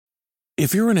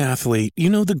If you're an athlete, you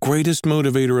know the greatest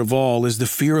motivator of all is the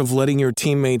fear of letting your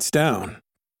teammates down.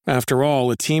 After all,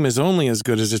 a team is only as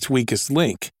good as its weakest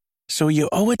link. So you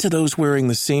owe it to those wearing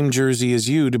the same jersey as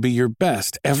you to be your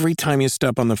best every time you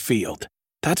step on the field.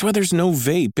 That's why there's no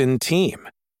vape in team.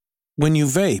 When you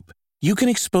vape, you can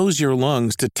expose your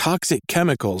lungs to toxic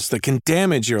chemicals that can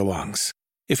damage your lungs.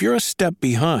 If you're a step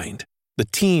behind, the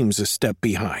team's a step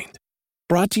behind.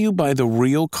 Brought to you by The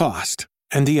Real Cost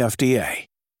and the FDA.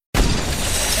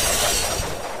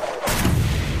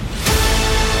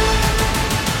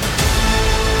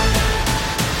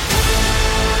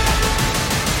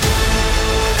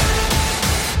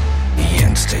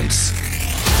 Instance.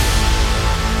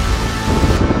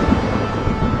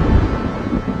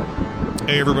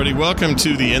 Hey everybody, welcome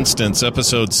to The Instance,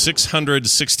 episode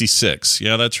 666.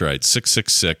 Yeah, that's right,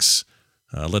 666.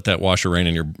 Let that wash around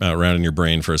in your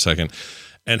brain for a second.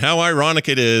 And how ironic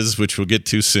it is, which we'll get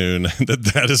to soon,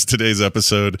 that is today's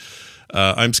episode.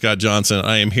 I'm Scott Johnson.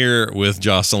 I am here with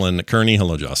Jocelyn Kearney.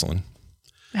 Hello, Jocelyn.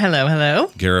 Hello,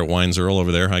 hello. Garrett Wines-Earl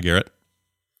over there. Hi, Garrett.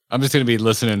 I'm just going to be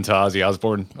listening to Ozzy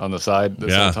Osbourne on the side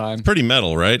this whole time. It's pretty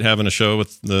metal, right? Having a show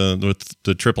with the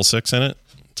 666 in it.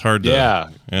 It's hard to. Yeah.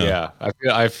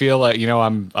 I feel like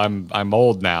I'm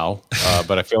old now,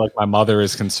 but I feel like my mother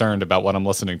is concerned about what I'm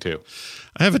listening to.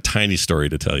 I have a tiny story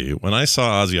to tell you. When I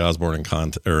saw Ozzy Osbourne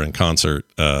in concert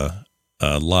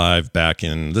live back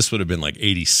in, this would have been like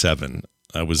 87.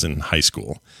 I was in high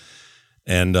school,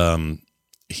 and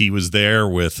he was there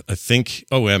with, I think,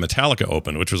 Metallica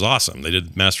opened, which was awesome. They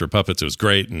did Master of Puppets. It was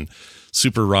great and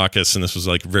super raucous, and this was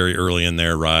like very early in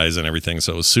their rise and everything,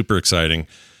 so it was super exciting.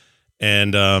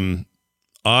 And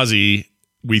Ozzy,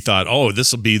 we thought,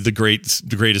 this will be the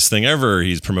greatest thing ever.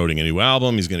 He's promoting a new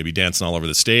album. He's going to be dancing all over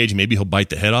the stage. Maybe he'll bite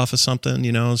the head off of something,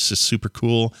 it's just super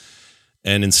cool.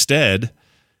 And instead,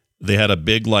 they had a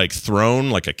big like throne,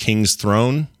 like a king's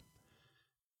throne,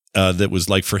 that was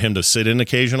like for him to sit in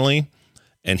occasionally.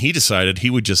 And he decided he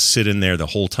would just sit in there the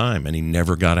whole time, and he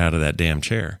never got out of that damn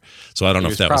chair. So I don't know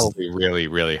if that was probably really,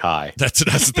 really high. That's what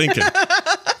I was thinking.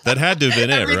 That had to have been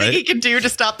it, right? Everything he could do to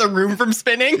stop the room from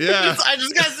spinning. Yeah. I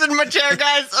just got to sit in my chair,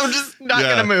 guys. I'm just not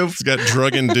going to move. He's got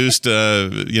drug-induced,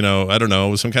 I don't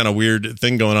know, some kind of weird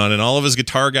thing going on. And all of his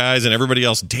guitar guys and everybody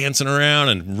else dancing around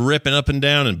and ripping up and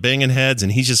down and banging heads.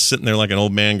 And he's just sitting there like an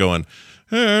old man going,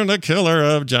 the killer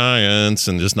of giants,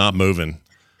 and just not moving.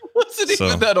 Wasn't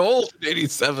even that old in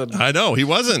 87. I know, he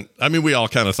wasn't. I mean, we all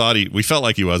kind of thought we felt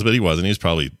like he was, but he wasn't. He was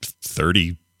probably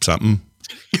 30-something.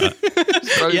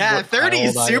 Yeah, 30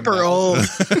 is super old.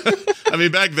 I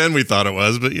mean, back then we thought it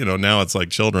was, but now it's like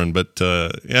children. But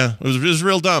it was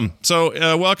real dumb. So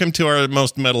welcome to our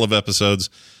most metal of episodes,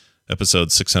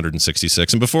 episode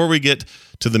 666. And before we get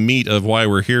to the meat of why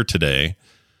we're here today,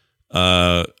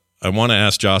 I want to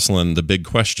ask Jocelyn the big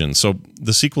question. So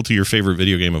the sequel to your favorite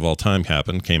video game of all time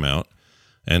came out.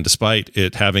 And despite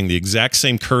it having the exact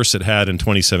same curse it had in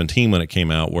 2017 when it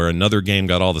came out, where another game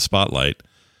got all the spotlight,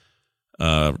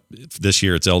 this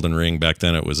year it's Elden Ring. Back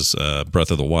then it was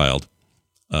Breath of the Wild.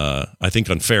 I think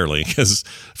unfairly, because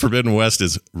Forbidden West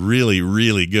is really,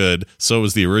 really good. So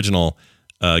was the original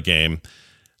game,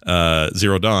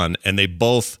 Zero Dawn. And they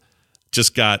both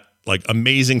just got like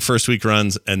amazing first week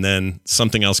runs, and then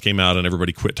something else came out and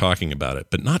everybody quit talking about it.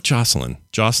 But not Jocelyn.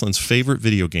 Jocelyn's favorite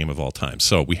video game of all time.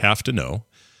 So we have to know,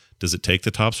 does it take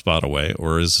the top spot away,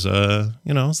 or is is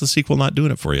the sequel not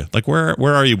doing it for you? Like where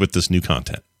are you with this new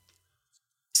content?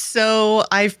 So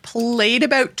I've played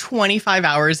about 25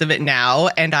 hours of it now,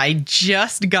 and I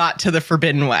just got to the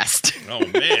Forbidden West. Oh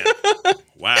man.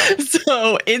 Wow.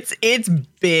 So it's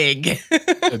big.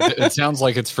 It sounds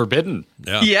like it's forbidden.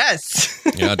 Yeah. Yes.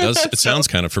 Yeah, it does. It sounds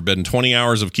kind of forbidden. 20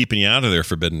 hours of keeping you out of there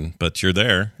forbidden, but you're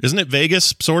there. Isn't it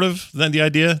Vegas, sort of, then the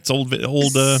idea? It's old.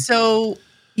 So,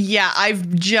 yeah,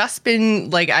 I've just been,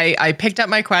 like, I picked up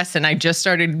my quest, and I just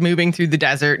started moving through the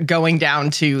desert, going down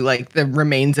to, like, the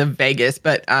remains of Vegas.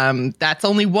 But that's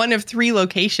only one of 3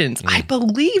 locations. I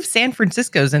believe San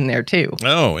Francisco's in there, too.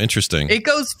 Oh, interesting. It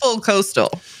goes full coastal.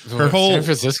 San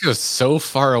Francisco's so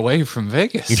far away from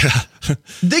Vegas. Yeah.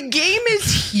 The game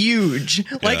is huge.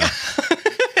 Like,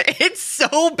 it's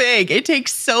so big. It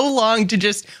takes so long to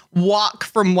just walk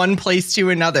from one place to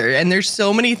another. And there's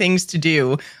so many things to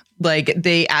do. Like,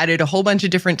 they added a whole bunch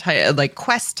of different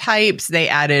quest types. They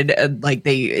added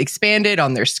they expanded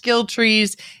on their skill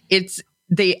trees.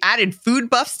 They added food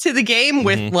buffs to the game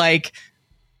with like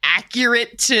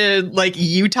accurate to like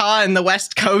Utah and the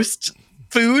West Coast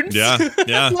foods. Yeah.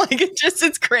 Like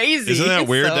it's crazy. Isn't that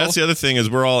weird? So, That's the other thing is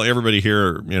everybody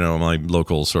here, my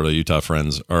local sort of Utah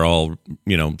friends are all,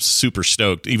 super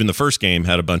stoked. Even the first game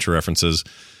had a bunch of references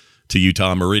to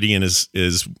Utah. Meridian is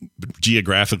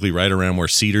geographically right around where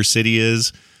Cedar City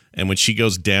is, and when she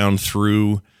goes down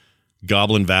through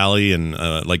Goblin Valley and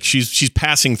like she's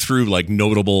passing through like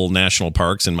notable national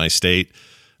parks in my state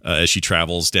as she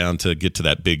travels down to get to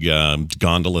that big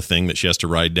gondola thing that she has to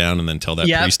ride down and then tell that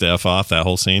priest to F off. That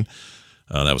whole scene.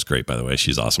 That was great, by the way.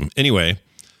 She's awesome. Anyway,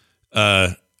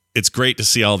 it's great to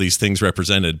see all these things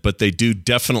represented, but they do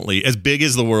definitely, as big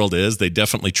as the world is, they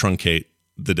definitely truncate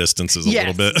the distances a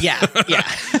little bit. Yeah.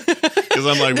 Because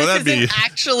I'm like, well, that'd be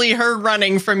actually her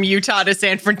running from Utah to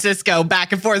San Francisco,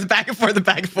 back and forth, back and forth, and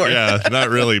back and forth. Yeah, not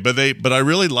really. But I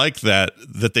really like that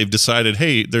they've decided,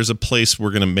 hey, there's a place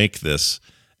we're going to make this.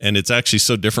 And it's actually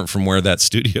so different from where that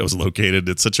studio is located.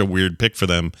 It's such a weird pick for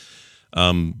them.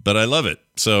 But I love it.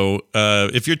 So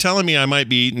if you're telling me I might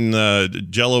be eating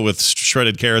Jell-O with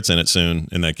shredded carrots in it soon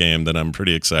in that game, then I'm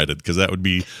pretty excited because that would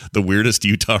be the weirdest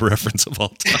Utah reference of all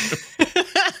time.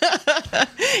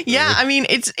 Yeah, I mean,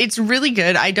 it's really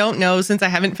good. I don't know, since I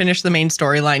haven't finished the main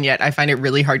storyline yet, I find it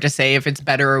really hard to say if it's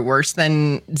better or worse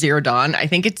than Zero Dawn. I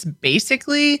think it's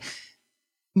basically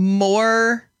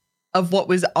more of what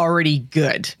was already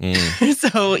good.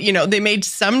 So, they made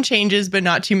some changes, but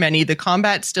not too many. The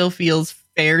combat still feels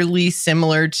fairly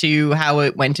similar to how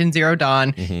it went in Zero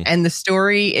Dawn. And the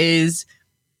story is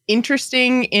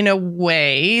interesting in a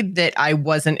way that I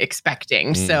wasn't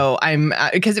expecting. So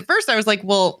because at first I was like,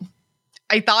 well,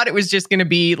 I thought it was just going to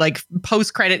be like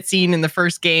post-credit scene in the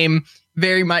first game,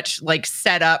 very much like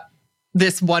set up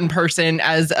this one person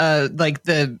as like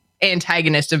the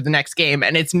antagonist of the next game.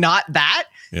 And it's not that.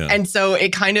 Yeah. And so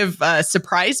it kind of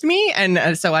surprised me.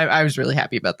 And so I was really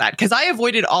happy about that because I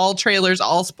avoided all trailers,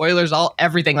 all spoilers, all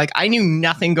everything. Like I knew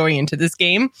nothing going into this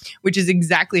game, which is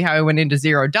exactly how I went into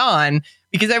Zero Dawn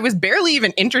because I was barely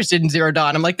even interested in Zero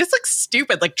Dawn. I'm like, this looks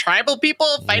stupid. Like tribal people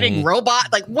fighting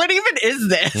robot. Like what even is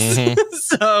this?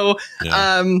 So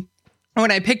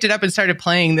when I picked it up and started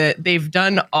playing that, they've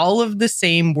done all of the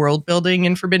same world building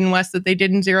in Forbidden West that they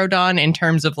did in Zero Dawn in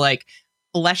terms of like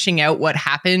fleshing out what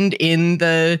happened in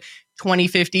the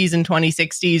 2050s and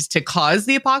 2060s to cause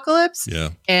the apocalypse. Yeah.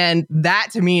 And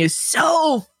that to me is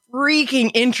so freaking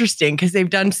interesting because they've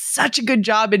done such a good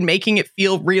job in making it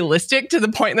feel realistic to the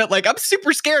point that like I'm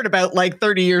super scared about like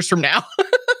 30 years from now.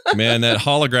 Man, that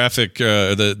holographic,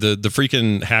 the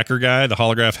freaking hacker guy, the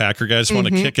holograph hacker guy, I just want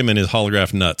to kick him in his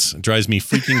holograph nuts. It drives me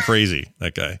freaking crazy,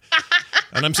 that guy.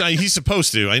 And I'm saying he's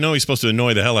supposed to. I know he's supposed to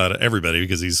annoy the hell out of everybody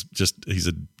because he's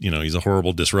a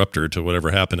horrible disruptor to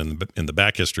whatever happened in the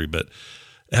back history. But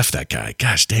F that guy.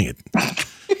 Gosh dang it.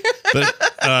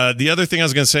 But the other thing I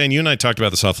was going to say, and you and I talked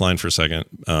about this offline for a second,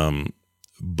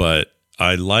 but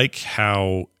I like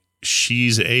how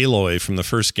she's Aloy from the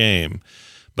first game.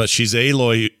 But she's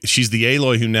Aloy. She's the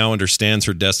Aloy who now understands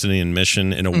her destiny and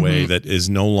mission in a way that is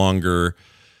no longer.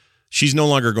 She's no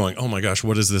longer going, oh my gosh,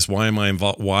 what is this? Why am I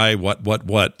involved? Why?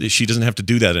 What? She doesn't have to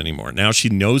do that anymore. Now she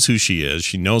knows who she is.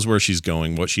 She knows where she's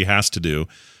going, what she has to do,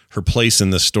 her place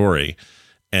in the story,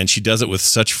 and she does it with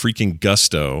such freaking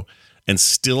gusto, and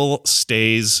still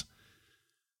stays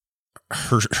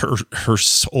her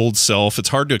old self. It's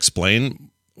hard to explain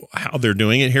how they're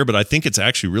doing it here, but I think it's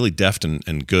actually really deft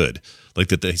and good. Like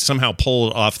that they somehow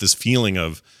pull off this feeling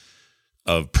of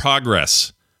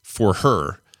progress for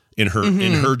her in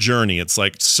her journey. It's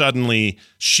like suddenly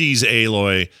she's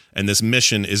Aloy and this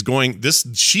mission is going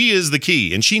she is the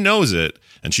key and she knows it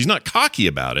and she's not cocky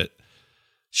about it.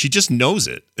 She just knows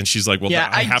it. And she's like, well,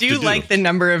 I have to do. Like the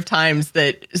number of times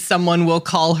that someone will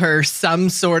call her some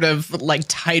sort of like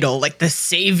title, like the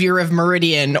savior of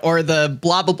Meridian or the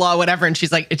blah, blah, blah, whatever. And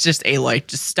she's like, it's just Aloy.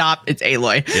 Just stop. It's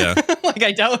Aloy. Yeah. Like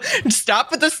I don't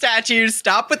stop with the statues,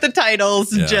 stop with the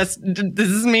titles. Yeah. Just this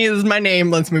is me. This is my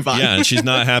name. Let's move on. Yeah. And she's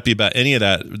not happy about any of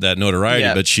that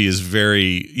notoriety, but she is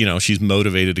very, she's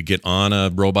motivated to get on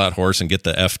a robot horse and get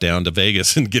the F down to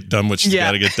Vegas and get done what she's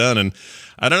got to get done. And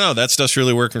I don't know. That stuff's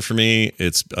really working for me.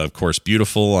 It's, of course,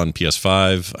 beautiful on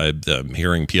PS5. I'm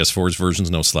hearing PS4's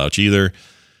version's no slouch either.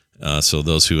 So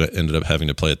those who ended up having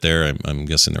to play it there, I'm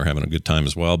guessing they're having a good time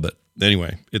as well. But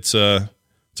anyway, it's a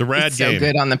rad game. So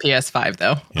good on the PS5,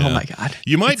 though. Yeah. Oh my god!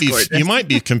 You might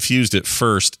be confused at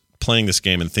first playing this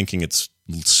game and thinking it's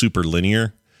super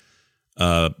linear,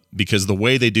 because the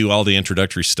way they do all the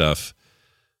introductory stuff,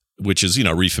 which is,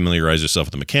 refamiliarize yourself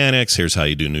with the mechanics. Here's how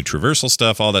you do new traversal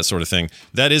stuff, all that sort of thing.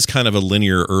 That is kind of a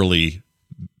linear early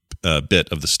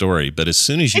bit of the story. But as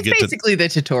soon as you get basically the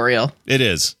tutorial, it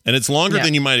is. And it's longer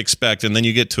than you might expect. And then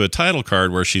you get to a title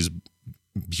card where she's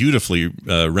beautifully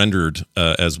rendered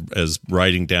as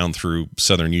riding down through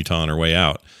southern Utah on her way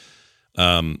out.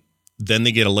 Then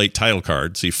they get a late title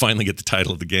card. So you finally get the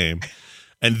title of the game.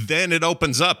 And then it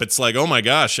opens up. It's like, oh my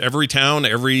gosh, every town,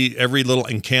 every little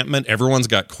encampment, everyone's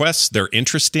got quests. They're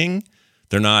interesting.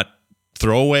 They're not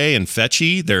throwaway and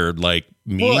fetchy. They're like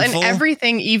meaningful. Well, and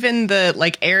everything, even the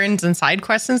like errands and side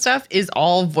quests and stuff, is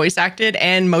all voice acted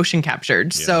and motion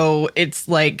captured. Yeah. So it's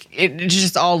like it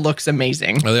just all looks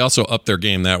amazing. Well, they also upped their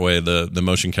game that way. The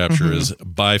motion capture is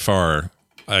by far,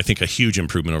 I think, a huge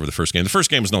improvement over the first game. The first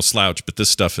game was no slouch, but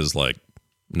this stuff is like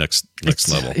next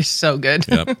level. It's so good.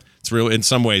 Yep. It's real in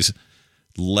some ways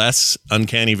less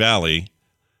Uncanny Valley,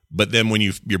 but then when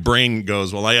your brain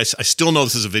goes, well, I still know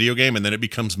this is a video game, and then it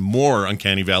becomes more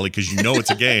Uncanny Valley because you know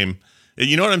it's a game.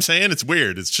 You know what I'm saying? It's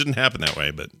weird. It shouldn't happen that way,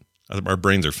 but our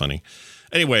brains are funny.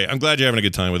 Anyway, I'm glad you're having a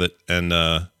good time with it, and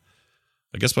I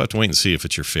guess we'll have to wait and see if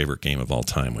it's your favorite game of all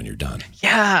time when you're done.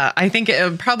 Yeah, I think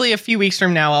probably a few weeks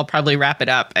from now I'll probably wrap it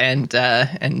up, and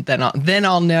then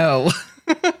I'll know.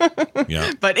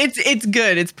 Yeah, but it's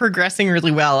good. It's progressing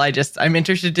really well. I'm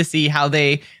interested to see how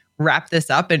they wrap this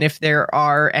up and if there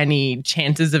are any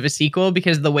chances of a sequel,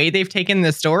 because the way they've taken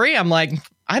the story, I'm like,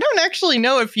 I don't actually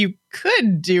know if you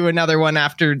could do another one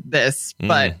after this,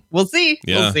 but we'll see.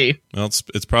 Yeah. We'll see. Well,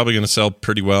 it's probably going to sell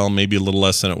pretty well, maybe a little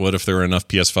less than it would if there were enough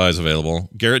PS5s available.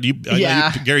 Garrett,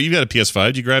 Garrett, you got a PS5.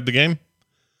 Did you grab the game?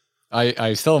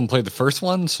 I still haven't played the first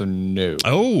one, so no.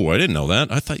 Oh, I didn't know that.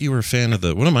 I thought you were a fan of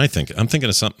the. What am I thinking? I'm thinking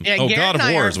of something. Yeah, oh, Garrett God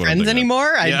of War is what I'm friends thinking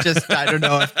anymore. Of. Yeah. I don't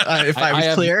know if I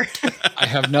was clear. I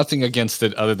have nothing against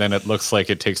it other than it looks like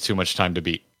it takes too much time to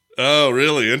beat. Oh,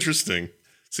 really? Interesting.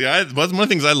 See, one of the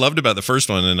things I loved about the first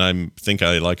one, and I think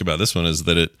I like about this one, is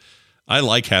that I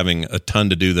like having a ton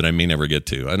to do that I may never get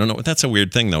to. I don't know. That's a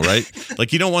weird thing, though, right?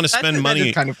 Like, you don't want to spend money. That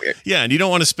is kind of weird. Yeah, and you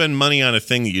don't want to spend money on a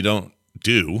thing that you don't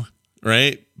do,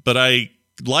 right? But I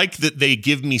like that they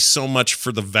give me so much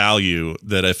for the value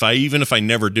that even if I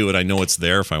never do it, I know it's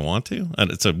there if I want to.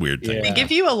 And it's a weird thing. Yeah. They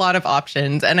give you a lot of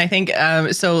options. And I think,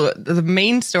 so the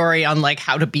main story on like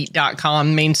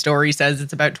howtobeat.com, main story says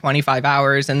it's about 25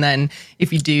 hours. And then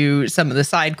if you do some of the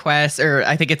side quests, or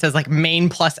I think it says like main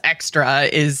plus extra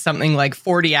is something like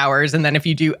 40 hours. And then if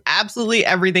you do absolutely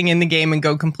everything in the game and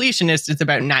go completionist, it's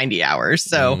about 90 hours.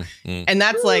 So, and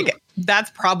that's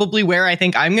that's probably where I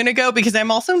think I'm going to go, because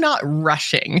I'm also not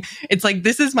rushing. It's like,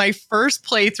 this is my first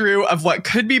playthrough of what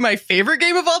could be my favorite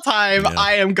game of all time. Yeah.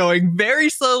 I am going very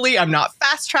slowly. I'm not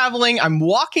fast traveling. I'm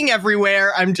walking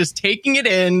everywhere. I'm just taking it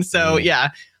in. So yeah,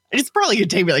 it's probably going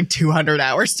to take me like 200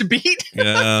 hours to beat.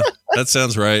 Yeah, that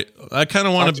sounds right. I kind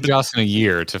of want to Joss in a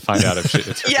year to find out if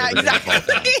it's yeah, exactly.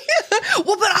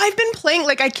 Well, but I've been playing,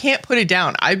 like, I can't put it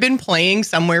down. I've been playing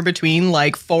somewhere between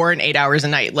like 4 and 8 hours a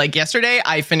night. Like yesterday,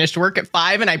 I finished work at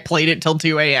 5 and I played it till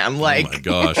 2 a.m. Like, oh my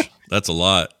gosh, that's a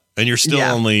lot. And you're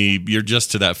still you're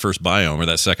just to that first biome or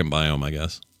that second biome, I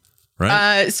guess.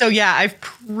 Right. So yeah, I've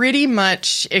pretty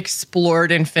much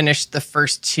explored and finished the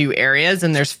first 2 areas,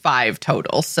 and there's 5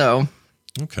 total. So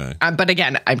okay. But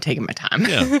again, I'm taking my time.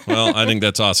 Yeah. Well, I think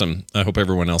that's awesome. I hope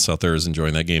everyone else out there is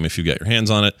enjoying that game if you get your hands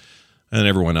on it. And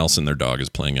everyone else and their dog is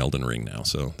playing Elden Ring now.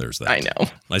 So there's that. I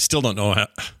know. I still don't know how.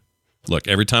 Look,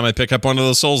 every time I pick up one of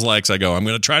those Souls-likes, I go, I'm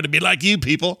going to try to be like you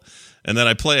people. And then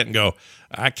I play it and go,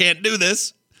 I can't do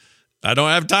this. I don't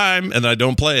have time. And I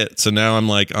don't play it. So now I'm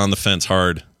like on the fence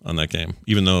hard on that game,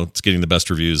 even though it's getting the best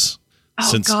reviews.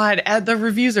 Oh, God, the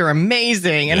reviews are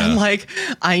amazing. And I'm like,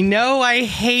 I know I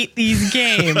hate these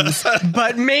games,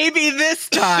 but maybe this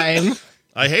time.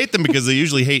 I hate them because they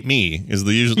usually hate me, is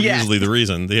usually the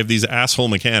reason. They have these asshole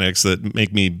mechanics that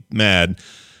make me mad.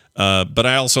 But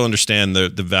I also understand the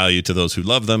value to those who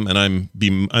love them, and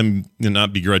I'm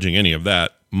not begrudging any of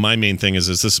that. My main thing is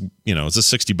this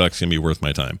 $60 going to be worth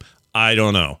my time? I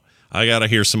don't know. I got to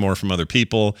hear some more from other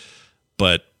people,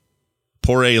 but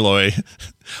poor Aloy,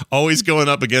 always going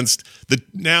up against the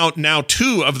now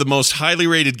 2 of the most highly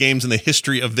rated games in the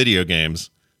history of video games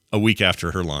a week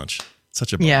after her launch.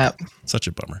 Such a bummer. Yeah. Such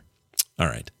a bummer. All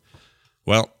right.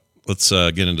 Well, let's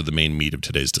get into the main meat of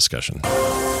today's discussion.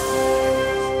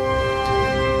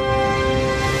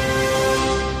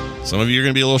 Some of you are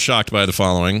going to be a little shocked by the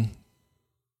following.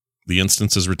 The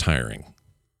instance is retiring.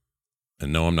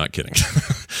 And no, I'm not kidding.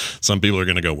 Some people are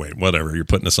going to go, wait, whatever, you're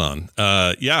putting this on.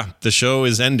 Yeah, the show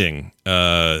is ending.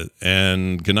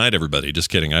 And good night, everybody. Just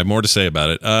kidding. I have more to say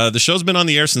about it. The show's been on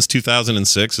the air since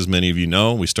 2006, as many of you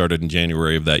know. We started in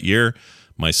January of that year.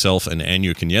 Myself and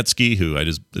Anya Koniecki, who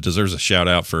deserves a shout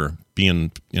out for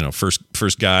being,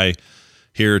 first guy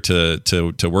here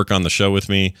to work on the show with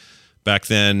me. Back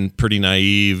then, pretty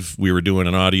naive. We were doing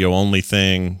an audio only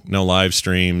thing, no live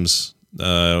streams.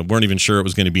 Weren't even sure it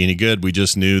was going to be any good. We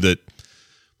just knew that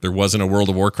there wasn't a World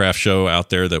of Warcraft show out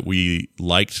there that we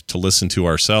liked to listen to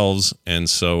ourselves. And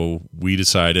so we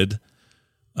decided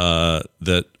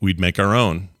that we'd make our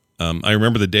own. I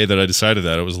remember the day that I decided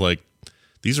that. It was like,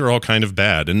 these are all kind of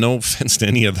bad, and no offense to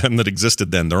any of them that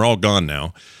existed then. They're all gone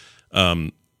now.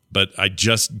 But I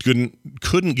just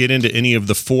couldn't get into any of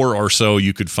the 4 or so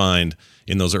you could find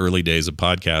in those early days of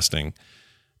podcasting.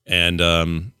 And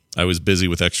I was busy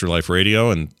with Extra Life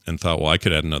Radio and thought, well, I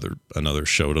could add another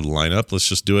show to the lineup. Let's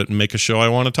just do it and make a show I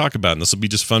want to talk about. And this will be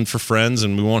just fun for friends,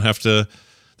 and we won't have to,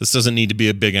 this doesn't need to be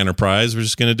a big enterprise. We're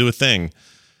just going to do a thing.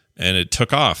 And it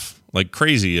took off like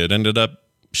crazy. It ended up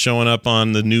showing up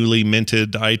on the newly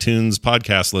minted iTunes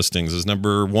podcast listings as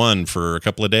number 1 for a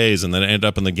couple of days, and then it ended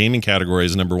up in the gaming category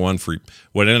as number 1 for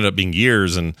what ended up being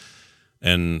years, and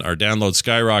our download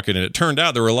skyrocketed. And it turned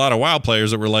out there were a lot of WoW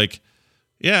players that were like,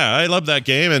 yeah, I love that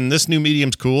game, and this new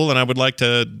medium's cool, and I would like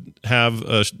to have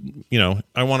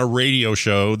I want a radio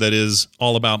show that is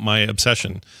all about my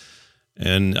obsession.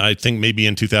 And I think maybe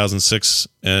in 2006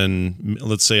 and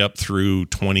let's say up through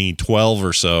 2012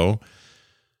 or so,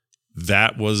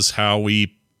 that was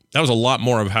a lot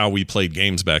more of how we played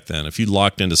games back then. If you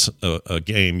locked into a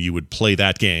game, you would play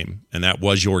that game, and that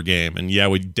was your game. And yeah,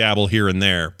 we'd dabble here and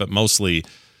there, but mostly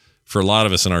for a lot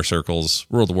of us in our circles,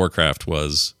 World of Warcraft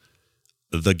was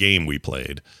the game we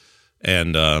played.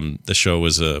 And the show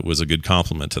was a good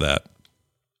complement to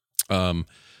that.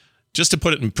 Just to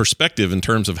put it in perspective in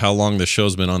terms of how long this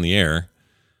show's been on the air,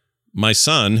 my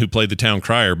son, who played the town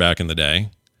crier back in the day,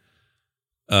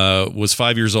 was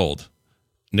 5 years old,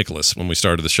 Nicholas, when we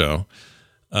started the show.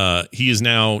 He is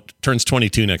now turns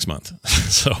 22 next month.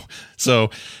 so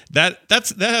that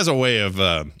has a way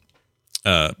of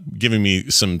giving me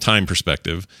some time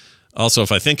perspective. Also,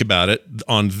 if I think about it,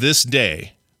 on this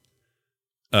day,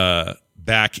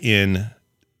 back in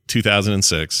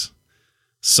 2006,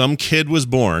 some kid was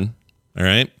born. All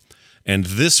right. And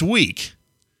this week,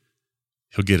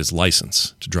 he'll get his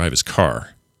license to drive his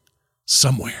car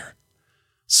somewhere.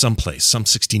 Someplace, some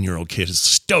 16-year-old kid is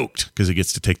stoked because he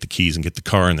gets to take the keys and get the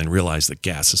car and then realize that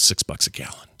gas is $6 a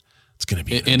gallon. It's going to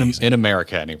be in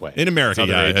America anyway. In America,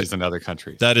 yeah. In other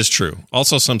countries. That is true.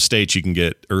 Also, some states you can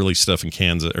get early stuff in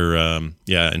Kansas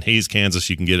in Hays, Kansas,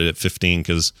 you can get it at 15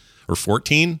 or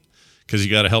 14 because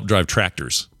you got to help drive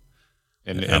tractors.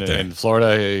 In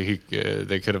Florida,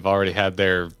 they could have already had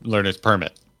their learner's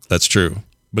permit. That's true.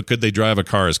 But could they drive a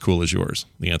car as cool as yours?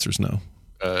 The answer is no.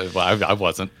 I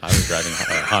wasn't. I was driving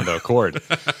a Honda Accord.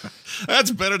 That's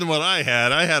better than what I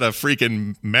had. I had a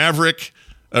freaking Maverick.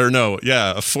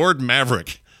 A Ford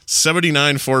Maverick.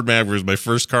 79 Ford Maverick was my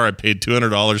first car. I paid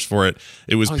 $200 for it.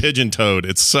 It was pigeon-toed.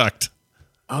 It sucked.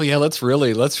 Oh yeah, let's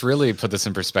really put this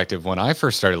in perspective. When I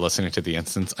first started listening to The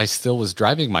Instance, I still was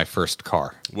driving my first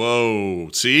car. Whoa,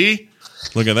 see?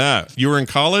 Look at that. You were in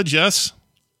college, yes?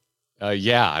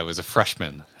 Yeah, I was a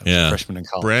freshman. A freshman in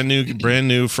college. Brand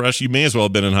new, fresh. You may as well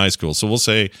have been in high school. So we'll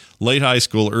say late high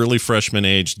school, early freshman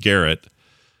aged Garrett.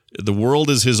 The world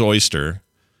is his oyster.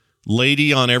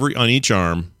 Lady on each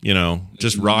arm,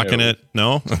 just rocking it.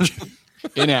 No?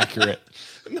 Inaccurate.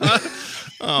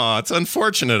 Oh, it's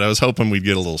unfortunate. I was hoping we'd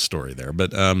get a little story there,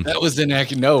 but that was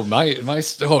inaccurate. No,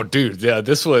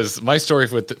 this was my story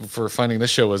for finding this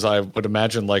show was, I would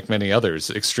imagine, like many others,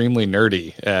 extremely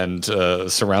nerdy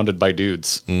and surrounded by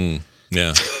dudes.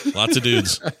 Yeah, lots of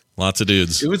dudes. Lots of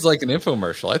dudes. It was like an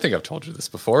infomercial. I think I've told you this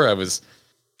before. I was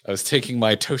taking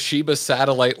my Toshiba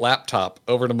satellite laptop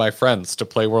over to my friends to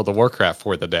play World of Warcraft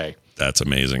for the day. That's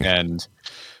amazing. And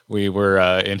we were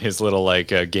in his little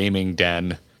gaming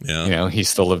den. Yeah. He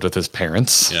still lived with his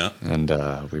parents. Yeah. And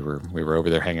we were over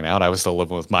there hanging out. I was still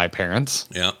living with my parents.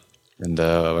 Yeah. And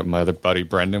my other buddy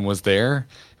Brendan was there.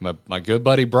 My good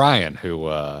buddy Brian, who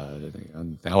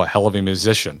now a hell of a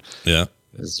musician. Yeah.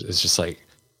 Is just like,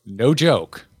 no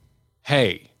joke.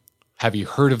 Hey, have you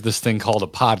heard of this thing called a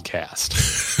podcast?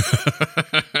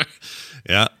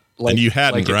 Yeah. And you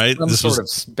hadn't, right? Some sort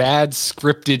of bad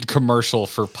scripted commercial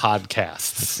for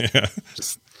podcasts.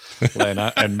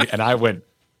 Yeah. And I went,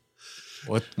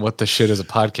 what the shit is a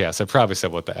podcast? I probably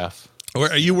said, what the F?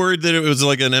 Are you worried that it was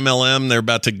like an MLM? They're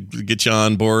about to get you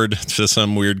on board to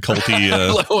some weird culty...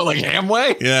 like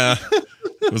Amway? Yeah.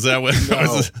 Was that what...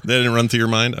 No. That didn't run through your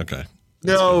mind? Okay.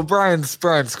 No, Brian's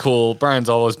cool. Brian's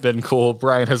always been cool.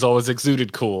 Brian has always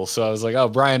exuded cool. So I was like, oh,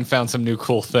 Brian found some new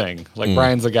cool thing. Like,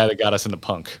 Brian's the guy that got us into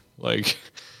punk. Like,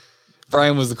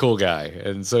 Brian was the cool guy.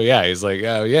 And so, yeah, he's like,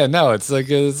 oh, yeah, no, this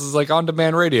is like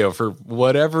on-demand radio for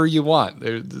whatever you want.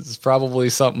 There's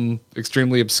probably something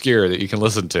extremely obscure that you can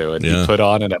listen to. And he put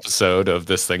on an episode of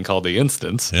this thing called The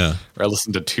Instance. Yeah. Where I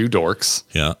listened to two dorks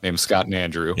named Scott and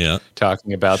Andrew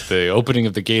talking about the opening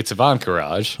of the gates of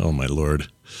Encourage. Oh, my Lord.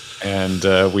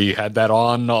 And we had that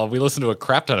on. We listened to a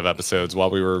crap ton of episodes while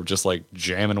we were just like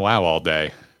jamming WoW all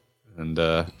day. And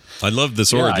I love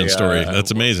this origin story.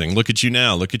 That's amazing. Look at you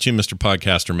now. Look at you, Mr.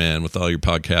 Podcaster Man, with all your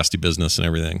podcasty business and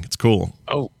everything. It's cool.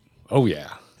 Oh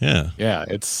yeah. Yeah.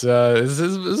 It's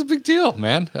a big deal,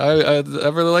 man. I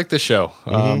really like this show.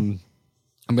 I'm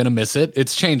gonna miss it.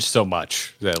 It's changed so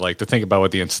much that, like, to think about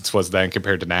what the instance was then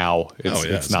compared to now,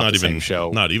 it's not the same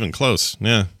show. Not even close.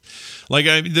 Yeah. Like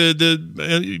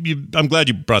I'm glad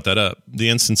you brought that up. The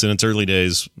instance in its early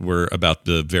days were about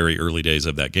the very early days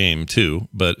of that game too,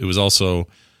 but it was also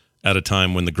at a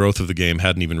time when the growth of the game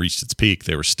hadn't even reached its peak.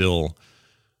 There were still,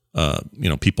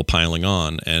 people piling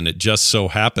on, and it just so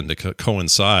happened to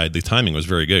coincide. The timing was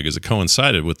very good because it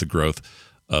coincided with the growth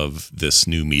of this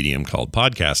new medium called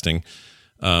podcasting,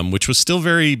 which was still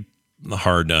very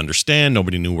hard to understand.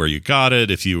 Nobody knew where you got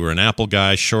it. If you were an Apple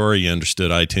guy, sure, you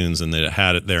understood iTunes and that it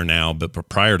had it there now. But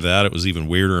prior to that, it was even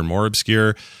weirder and more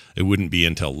obscure. It wouldn't be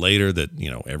until later that,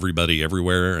 everybody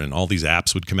everywhere and all these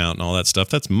apps would come out and all that stuff.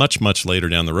 That's much, much later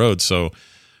down the road. So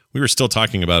we were still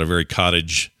talking about a very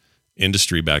cottage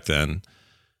industry back then.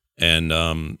 And,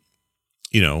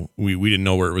 we didn't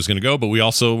know where it was going to go, but we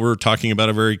also were talking about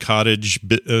a very cottage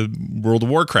World of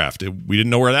Warcraft. We didn't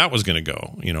know where that was going to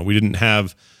go. We didn't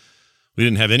have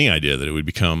any idea that it would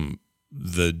become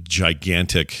the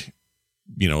gigantic,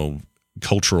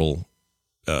 cultural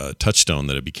touchstone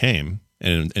that it became.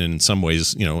 And in some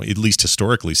ways, at least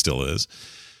historically still is.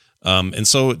 And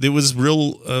so it was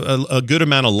a good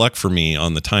amount of luck for me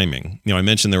on the timing. I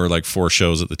mentioned there were like 4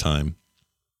 shows at the time.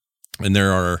 And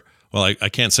there are, I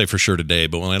can't say for sure today,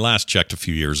 but when I last checked a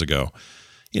few years ago,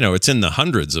 it's in the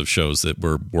hundreds of shows that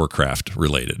were Warcraft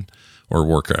related or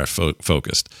Warcraft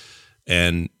focused.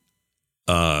 And,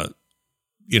 a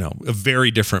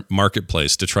very different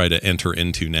marketplace to try to enter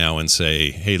into now and say,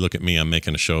 hey, look at me, I'm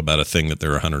making a show about a thing that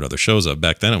there are 100 other shows of.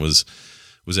 Back then it was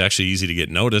actually easy to get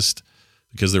noticed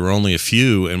because there were only a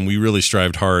few, and we really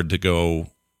strived hard to go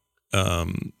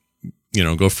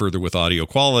further with audio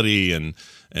quality and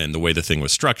the way the thing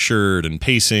was structured and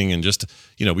pacing, and just,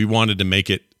 we wanted to make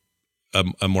it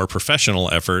a more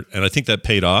professional effort. And I think that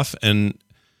paid off. And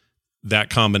that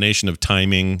combination of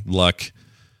timing, luck,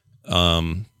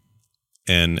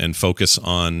 and focus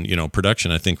on,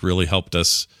 production, I think really helped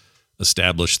us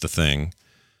establish the thing.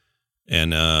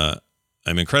 And I'm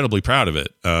incredibly proud of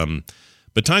it.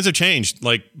 But times have changed.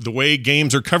 Like, the way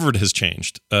games are covered has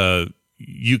changed.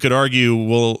 You could argue,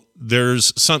 well,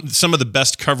 there's some of the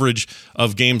best coverage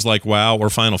of games like WoW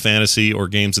or Final Fantasy or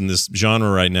games in this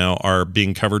genre right now are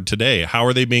being covered today. How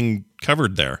are they being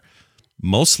covered there?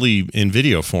 Mostly in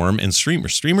video form and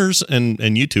streamers and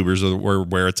YouTubers are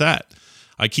where it's at.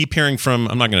 I keep hearing from,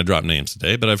 I'm not going to drop names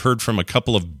today, but I've heard from a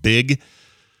couple of big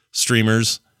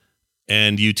streamers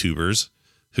and YouTubers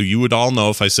who you would all know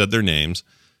if I said their names,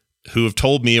 who have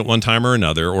told me at one time or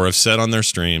another, or have said on their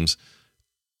streams,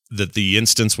 that the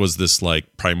instance was this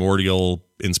like primordial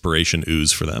inspiration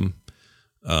ooze for them.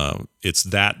 It's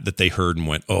that they heard and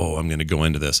went, oh, I'm going to go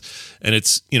into this. And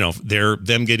it's,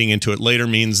 them getting into it later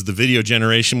means the video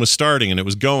generation was starting and it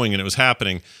was going and it was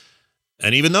happening.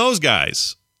 And even those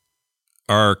guys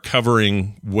are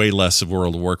covering way less of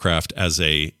World of Warcraft as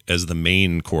the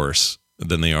main course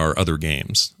than they are other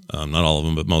games. Not all of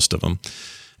them, but most of them.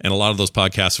 And a lot of those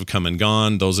podcasts have come and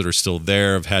gone. Those that are still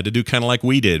there have had to do kind of like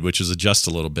we did, which is adjust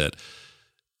a little bit.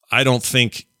 I don't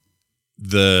think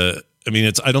I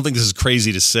don't think this is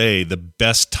crazy to say the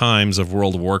best times of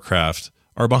World of Warcraft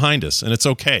are behind us, and it's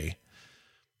okay.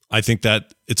 I think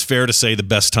that it's fair to say the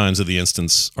best times of the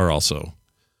instance are also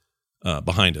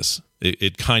behind us.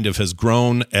 It kind of has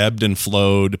grown, ebbed and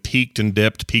flowed, peaked and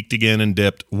dipped, peaked again and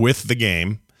dipped with the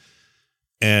game.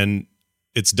 And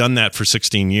it's done that for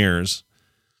 16 years.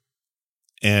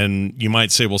 And you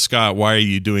might say, well, Scott, why are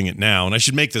you doing it now? And I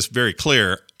should make this very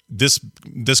clear. This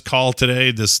call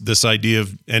today, this idea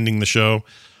of ending the show,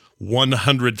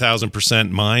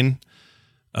 100,000% mine.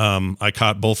 I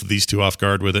caught both of these two off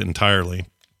guard with it entirely.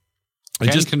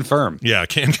 Can confirm. Yeah,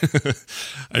 can.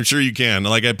 I'm sure you can.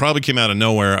 Like, I probably came out of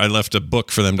nowhere. I left a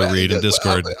book for them to read in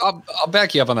Discord. I'll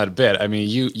back you up on that a bit. I mean,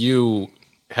 you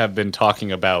have been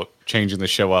talking about changing the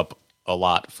show up a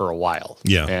lot for a while.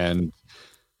 Yeah. And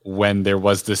when there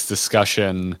was this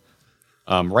discussion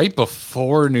right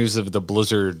before news of the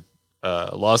Blizzard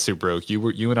lawsuit broke,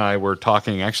 you and I were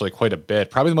talking actually quite a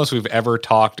bit. Probably the most we've ever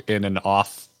talked in an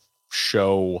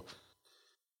off-show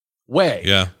way.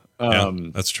 Yeah.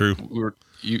 That's true.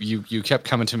 You kept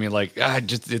coming to me like,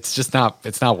 it's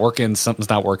not working. Something's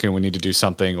not working. We need to do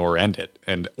something or end it.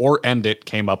 And end it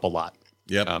came up a lot.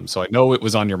 Yeah. So I know it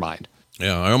was on your mind.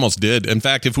 Yeah, I almost did. In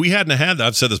fact, if we hadn't had that,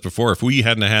 I've said this before, if we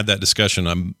hadn't had that discussion,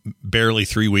 I'm barely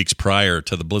 3 weeks prior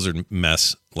to the Blizzard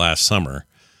mess last summer,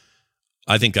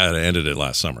 I think I'd have ended it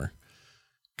last summer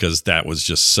because that was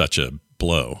just such a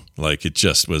blow. Like it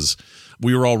just was.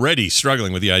 We were already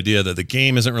struggling with the idea that the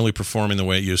game isn't really performing the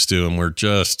way it used to, and we're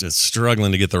just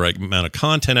struggling to get the right amount of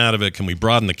content out of it. Can we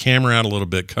broaden the camera out a little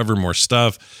bit, cover more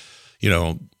stuff? You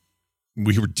know,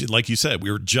 we were, like you said, we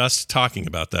were just talking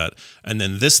about that. And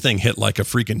then this thing hit like a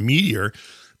freaking meteor.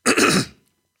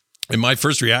 And my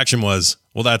first reaction was,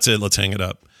 well, that's it. Let's hang it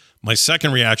up. My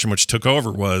second reaction, which took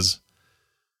over, was,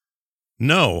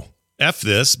 no, F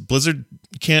this. Blizzard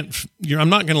can't, I'm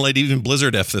not going to let even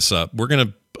Blizzard F this up.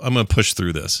 I'm going to push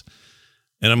through this,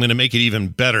 and I'm going to make it even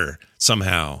better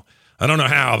somehow. I don't know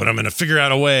how, but I'm going to figure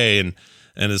out a way. And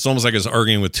it's almost like I was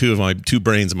arguing with two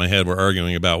brains in my head were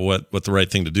arguing about what the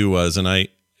right thing to do was. And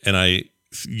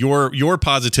your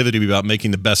positivity about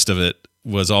making the best of it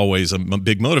was always a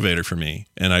big motivator for me.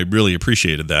 And I really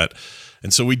appreciated that.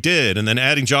 And so we did. And then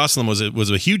adding Jocelyn was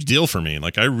a huge deal for me.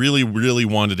 Like I really, really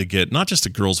wanted to get not just a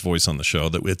girl's voice on the show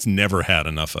that it's never had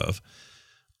enough of.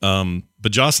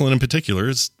 But Jocelyn in particular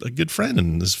is a good friend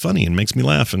and is funny and makes me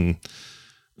laugh and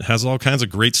has all kinds of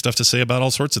great stuff to say about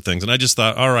all sorts of things. And I just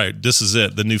thought, all right, this is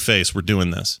it. The new face. We're doing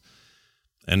this.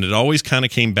 And it always kind of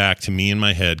came back to me in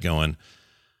my head going,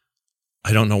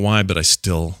 I don't know why, but I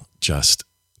still just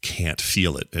can't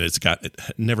feel it. And it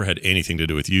never had anything to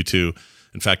do with you two.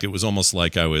 In fact, it was almost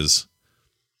like I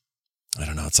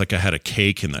don't know. It's like I had a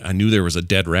cake and I knew there was a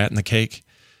dead rat in the cake,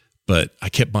 but I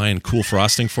kept buying cool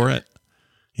frosting for it.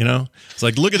 You know, it's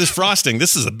like, look at this frosting.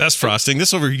 This is the best frosting.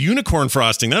 This over unicorn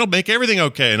frosting. That'll make everything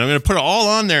okay. And I'm going to put it all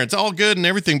on there. It's all good and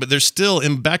everything. But there's still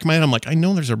in the back of my head, I'm like, I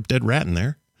know there's a dead rat in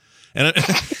there. And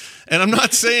I'm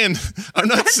not saying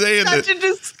such a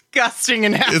disgusting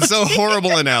analogy. It's a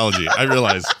horrible analogy. I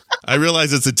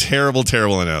realize it's a terrible,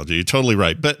 terrible analogy. You're totally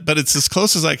right. But it's as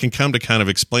close as I can come to kind of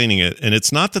explaining it. And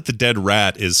it's not that the dead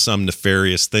rat is some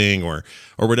nefarious thing or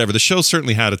whatever. The show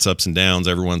certainly had its ups and downs.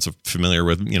 Everyone's familiar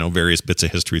with, you know, various bits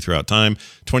of history throughout time.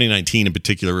 2019 in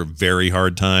particular, a very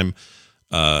hard time.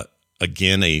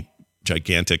 Again, a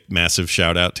gigantic, massive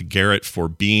shout out to Garrett for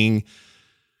being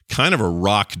kind of a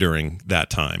rock during that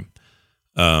time.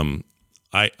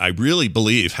 I really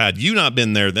believe had you not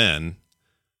been there then,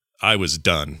 I was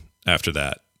done after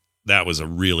that. That was a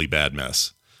really bad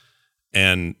mess.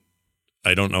 And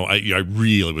I don't know. I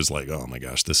really was like, oh my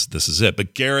gosh, this is it.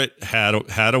 But Garrett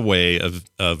had a way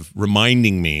of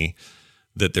reminding me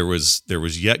that there was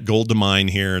yet gold to mine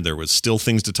here. There was still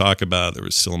things to talk about. There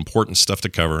was still important stuff to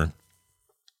cover.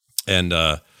 And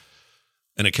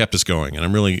it kept us going. And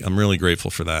I'm really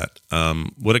grateful for that.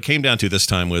 What it came down to this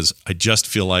time was I just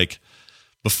feel like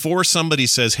before somebody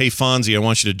says, hey, Fonzie, I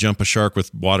want you to jump a shark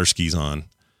with water skis on,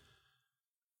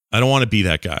 I don't want to be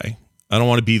that guy. I don't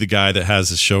want to be the guy that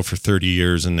has this show for 30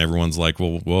 years and everyone's like,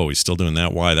 well, whoa, he's still doing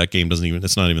that. Why? That game doesn't even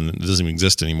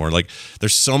exist anymore. Like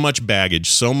there's so much baggage,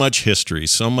 so much history,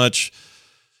 so much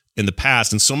in the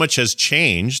past, and so much has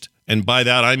changed. And by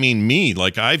that, I mean me.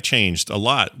 Like I've changed a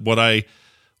lot. What I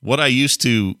used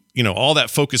to, you know, all that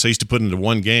focus I used to put into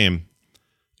one game,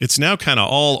 it's now kind of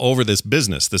all over this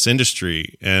business, this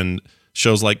industry, and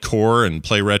shows like Core and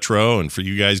Play Retro, and for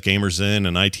you guys Gamers In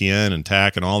and ITN and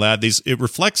TAC and all that. It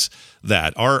reflects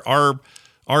that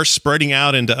our spreading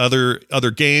out into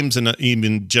other games and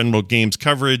even general games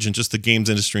coverage and just the games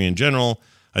industry in general,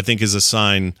 I think is a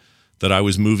sign that I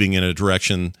was moving in a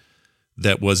direction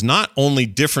that was not only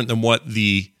different than what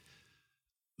the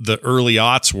early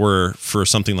aughts were for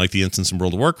something like the instance in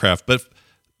World of Warcraft,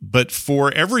 but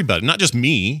for everybody, not just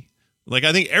me. Like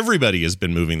I think everybody has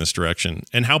been moving this direction,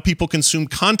 and how people consume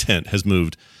content has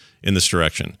moved in this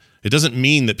direction. It doesn't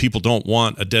mean that people don't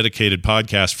want a dedicated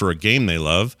podcast for a game they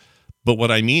love, but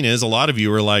what I mean is a lot of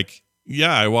you are like,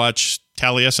 yeah, I watch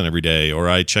Taliesin every day, or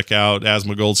I check out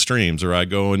Asmongold streams, or I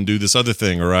go and do this other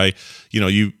thing, or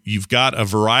you've got a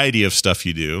variety of stuff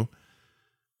you do.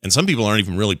 And some people aren't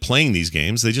even really playing these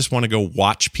games. They just want to go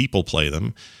watch people play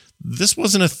them. This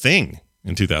wasn't a thing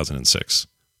in 2006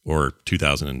 or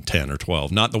 2010 or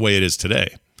 12, not the way it is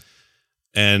today.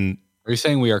 And are you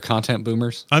saying we are content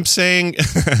boomers? I'm saying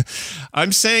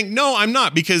no, I'm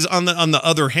not, because on the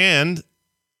other hand,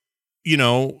 you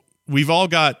know, we've all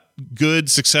got good,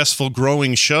 successful,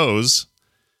 growing shows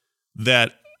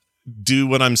that do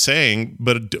what I'm saying,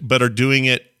 but are doing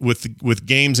it with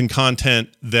games and content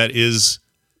that is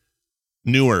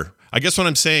newer. I guess what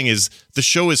I'm saying is the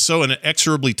show is so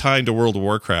inexorably tied to World of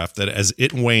Warcraft that as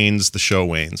it wanes, the show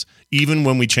wanes, even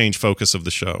when we change focus of the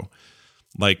show.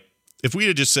 Like if we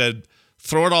had just said,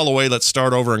 throw it all away, let's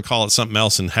start over and call it something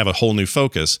else and have a whole new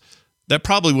focus, that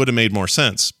probably would have made more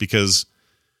sense, because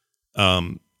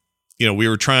you know, we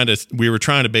were trying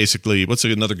to basically, what's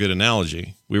another good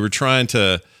analogy? We were trying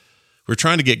to we're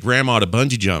trying to get grandma to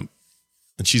bungee jump,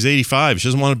 and she's 85. She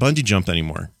doesn't want to bungee jump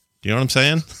anymore. Do you know what I'm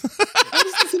saying?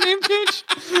 Is this a name change?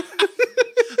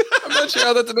 I'm not sure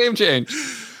how that's a name change.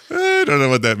 I don't know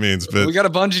what that means, but we got to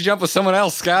bungee jump with someone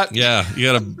else, Scott. Yeah, you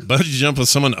got to bungee jump with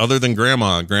someone other than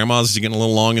grandma. Grandma's getting a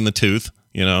little long in the tooth,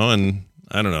 and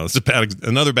I don't know. It's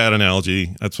another bad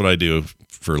analogy. That's what I do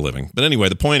for a living. But anyway,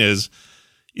 the point is,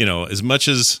 as much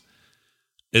as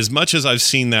I've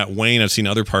seen that wane, I've seen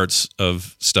other parts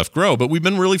of stuff grow, but we've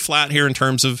been really flat here in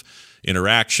terms of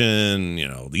interaction.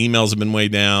 The emails have been way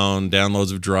down,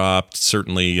 downloads have dropped.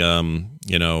 Certainly,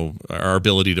 our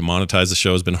ability to monetize the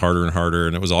show has been harder and harder,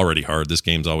 and it was already hard. This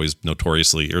show has always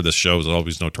notoriously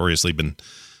been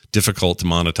difficult to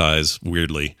monetize.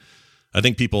 Weirdly, I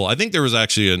think there was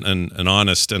actually an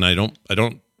honest, and I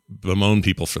don't bemoan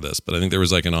people for this, but I think there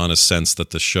was like an honest sense that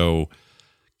the show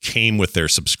came with their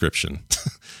subscription.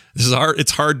 This is hard.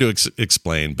 It's hard to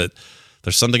explain, but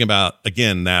there's something about,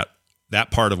 again, that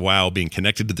part of WoW being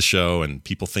connected to the show and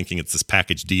people thinking it's this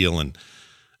package deal, and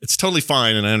it's totally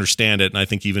fine. And I understand it. And I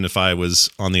think even if I was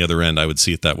on the other end, I would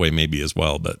see it that way maybe as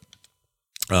well. But,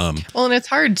 well, and it's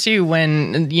hard too,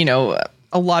 when,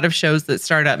 a lot of shows that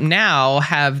start up now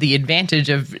have the advantage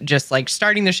of just like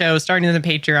starting the show, starting the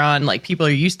Patreon. Like, people are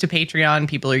used to Patreon,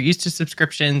 people are used to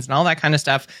subscriptions and all that kind of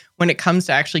stuff. When it comes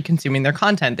to actually consuming their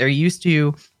content, they're used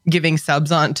to giving subs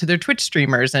on to their Twitch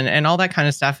streamers and all that kind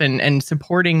of stuff and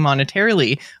supporting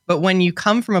monetarily. But when you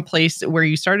come from a place where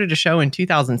you started a show in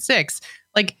 2006,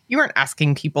 like, you weren't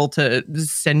asking people to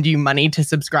send you money to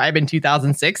subscribe in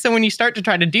 2006. So when you start to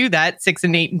try to do that 6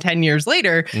 and 8 and 10 years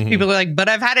later, people are like, but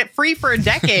I've had it free for a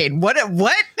decade. What?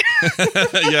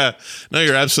 Yeah, no,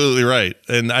 you're absolutely right.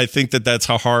 And I think there's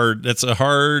a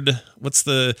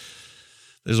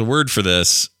word for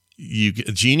this. You get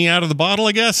a genie out of the bottle,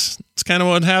 I guess. It's kind of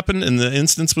what happened. And the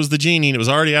instance was the genie, and it was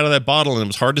already out of that bottle, and it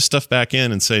was hard to stuff back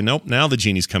in and say, nope, now the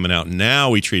genie's coming out. Now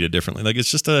we treat it differently. Like,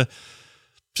 it's just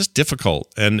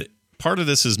difficult. And part of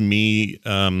this is me.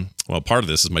 Part of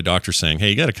this is my doctor saying,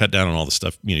 hey, you got to cut down on all the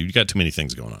stuff. You got too many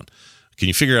things going on. Can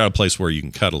you figure out a place where you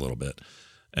can cut a little bit?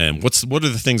 And what are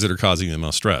the things that are causing you the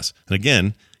most stress? And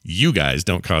again, you guys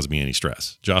don't cause me any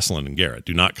stress. Jocelyn and Garrett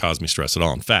do not cause me stress at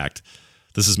all. In fact,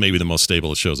 this is maybe the most stable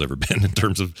the show's ever been in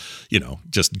terms of,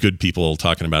 just good people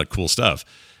talking about cool stuff.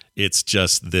 It's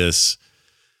just this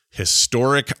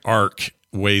historic arc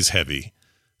weighs heavy,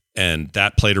 and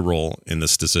that played a role in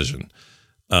this decision.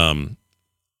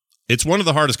 It's one of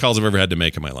the hardest calls I've ever had to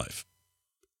make in my life.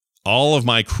 All of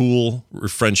my cool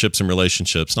friendships and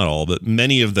relationships, not all, but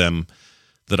many of them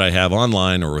that I have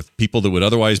online or with people that would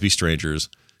otherwise be strangers,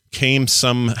 came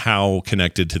somehow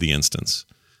connected to the instance.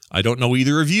 I don't know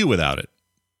either of you without it.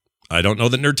 I don't know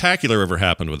that Nerdtacular ever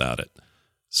happened without it.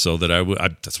 So that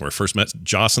that's where I first met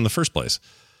Joss in the first place.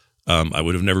 I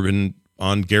would have never been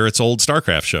on Garrett's old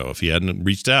StarCraft show if he hadn't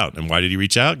reached out. And why did he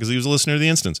reach out? Because he was a listener to the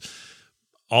instance.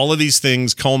 All of these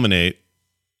things culminate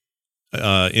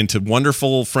into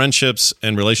wonderful friendships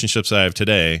and relationships I have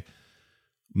today,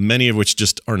 many of which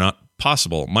just are not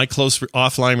possible. My close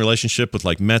offline relationship with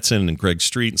like Metzen and Greg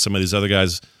Street and some of these other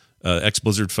guys,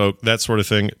 ex-Blizzard folk, that sort of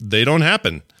thing, they don't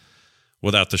happen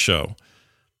without the show.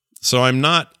 So I'm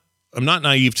not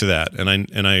naive to that, and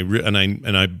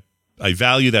I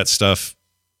value that stuff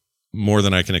more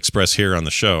than I can express here on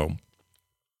the show.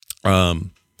 But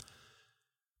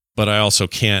I also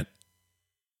can't.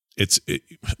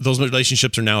 Those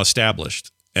relationships are now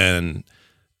established, and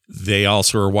they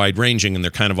also are wide ranging, and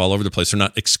they're kind of all over the place. They're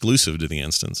not exclusive to the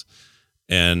instance.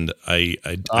 And I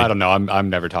don't know.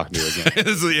 I'm never talking to you again. This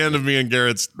is the end of me and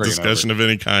Garrett's discussion of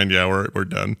any kind. Yeah, we're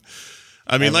done.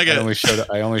 I mean, I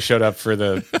only showed up for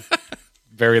the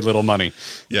very little money.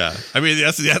 Yeah. I mean,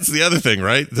 that's the other thing,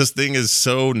 right? This thing is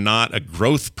so not a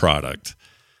growth product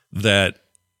that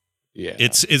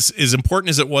it's as important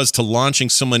as it was to launching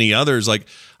so many others. Like,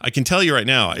 I can tell you right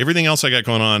now, everything else I got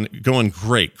going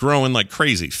great, growing like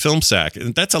crazy. FilmSack,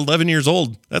 and that's 11 years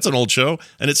old. That's an old show,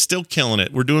 and it's still killing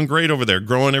it. We're doing great over there,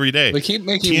 growing every day. They keep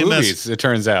making movies, it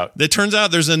turns out.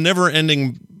 There's a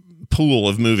never-ending pool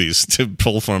of movies to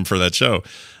pull from for that show.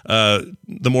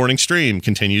 The Morning Stream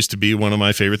continues to be one of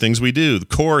my favorite things we do. The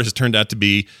Core has turned out to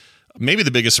be maybe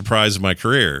the biggest surprise of my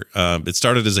career. It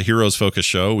started as a Heroes-focused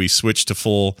show. We switched to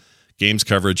full games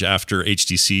coverage after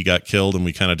HTC got killed, and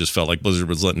we kind of just felt like Blizzard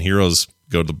was letting Heroes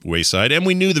go to the wayside. And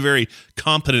we knew the very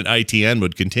competent ITN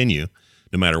would continue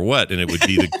no matter what, and it would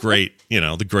be the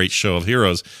great show of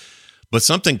Heroes. But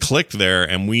something clicked there,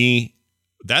 and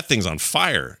that thing's on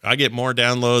fire. I get more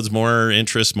downloads, more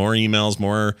interest, more emails,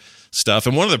 more stuff.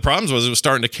 And one of the problems was it was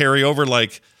starting to carry over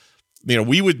like you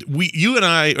know, you and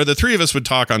I, or the three of us would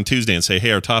talk on Tuesday and say,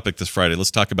 hey, our topic this Friday,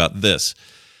 let's talk about this.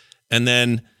 And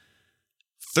then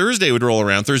Thursday would roll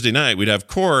around, Thursday night, we'd have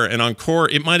Core, and on Core,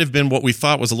 it might have been what we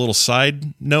thought was a little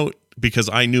side note because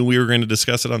I knew we were going to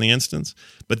discuss it on the instance.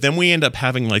 But then we end up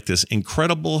having like this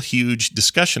incredible, huge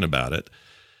discussion about it.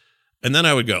 And then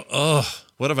I would go, oh,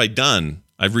 what have I done?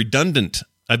 I've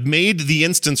made the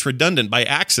instance redundant by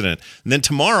accident. And then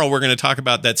tomorrow we're going to talk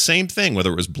about that same thing,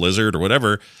 whether it was Blizzard or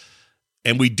whatever.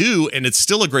 And we do, and it's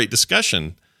still a great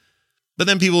discussion. But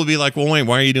then people will be like, well, wait,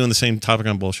 why are you doing the same topic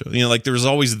on bullshit? You know, like there was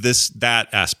always that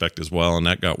aspect as well, and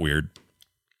that got weird.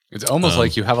 It's almost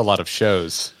like you have a lot of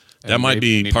shows. That might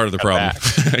be part of the problem.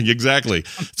 Exactly.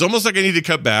 It's almost like I need to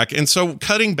cut back. And so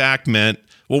cutting back meant,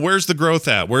 well, where's the growth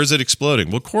at? Where is it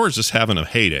exploding? Well, Core is just having a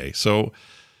heyday. So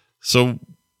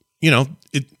you know,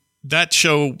 that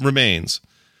show remains.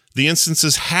 The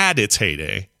Instances had its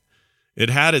heyday. It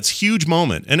had its huge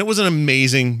moment, and it was an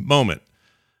amazing moment.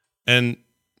 And,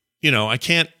 you know, I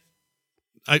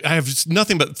have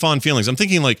nothing but fond feelings. I'm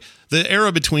thinking like the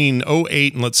era between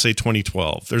 2008 and let's say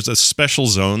 2012, there's a special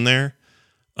zone there.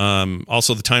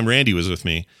 Also the time Randy was with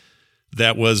me,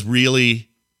 that was really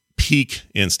peak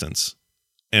Instance.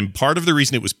 And part of the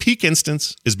reason it was peak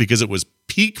Instance is because it was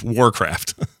peak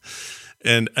Warcraft.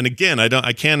 and again,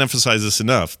 I can't emphasize this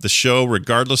enough. The show,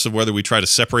 regardless of whether we try to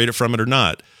separate it from it or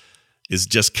not, is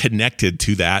just connected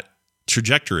to that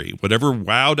trajectory. Whatever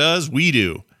WoW does, we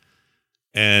do.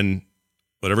 And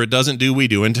whatever it doesn't do, we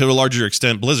do. And to a larger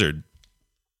extent, Blizzard.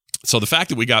 So the fact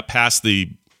that we got past the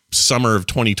summer of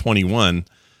 2021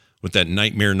 with that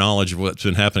nightmare knowledge of what's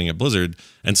been happening at Blizzard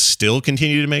and still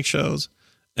continue to make shows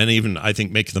and even, I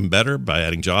think, make them better by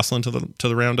adding Jocelyn to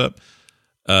the roundup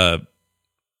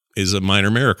is a minor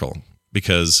miracle,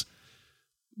 because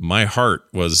my heart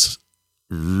was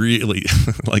really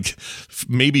like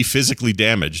maybe physically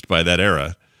damaged by that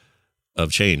era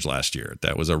of change last year.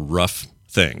 That was a rough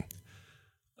thing.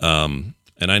 And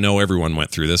I know everyone went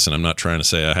through this, and I'm not trying to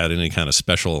say I had any kind of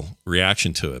special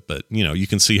reaction to it, but you know, you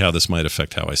can see how this might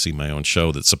affect how I see my own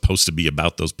show that's supposed to be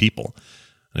about those people.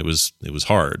 It was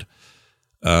hard.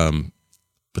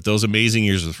 But those amazing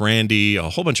years with Randy, a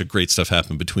whole bunch of great stuff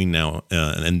happened between now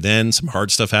and then. Some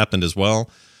hard stuff happened as well.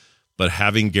 But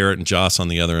having Garrett and Joss on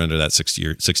the other end of that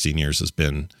 16 years has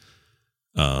been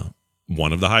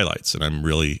one of the highlights. And I'm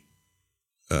really,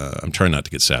 I'm trying not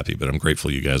to get sappy, but I'm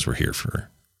grateful you guys were here for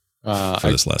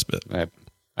this last bit.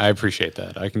 I appreciate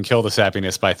that. I can kill the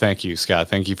sappiness by thank you, Scott.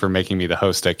 Thank you for making me the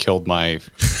host that killed my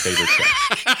favorite show.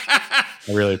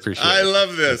 I really appreciate it. I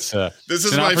love this. This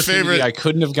is my favorite. I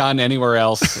couldn't have gone anywhere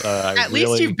else. At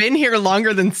least you've been here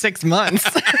longer than 6 months.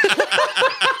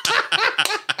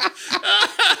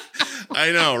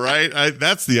 I know, right?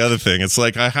 That's the other thing. It's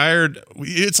like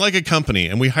it's like a company,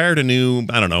 and we hired a new,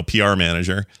 I don't know, PR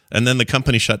manager, and then the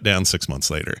company shut down 6 months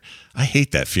later. I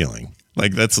hate that feeling.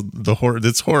 Like that's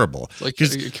horrible. Like,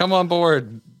 come on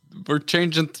board. We're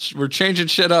changing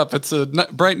shit up. It's a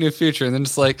bright new future. And then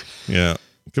it's like, yeah,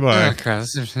 goodbye. Oh, crap.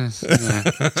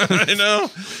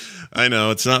 I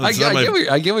know. It's not. I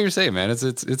get what you're saying, man.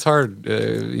 It's hard.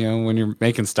 You know, when you're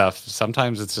making stuff,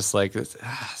 sometimes it's just like this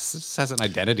has an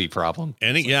identity problem.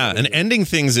 And ending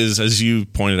things is, as you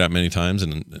pointed out many times,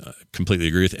 and completely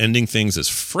agree with. Ending things is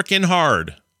freaking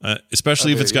hard,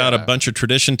 especially if it's got a bunch of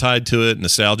tradition tied to it,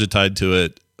 nostalgia tied to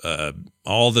it,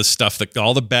 all the stuff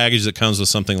all the baggage that comes with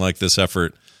something like this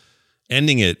effort.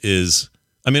 Ending it is.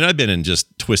 I mean, I've been in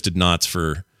just twisted knots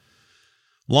for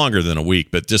longer than a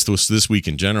week, but just this week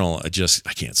in general, I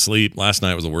can't sleep. Last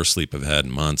night was the worst sleep I've had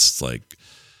in months. It's like,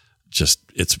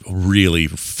 it's really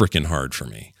freaking hard for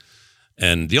me.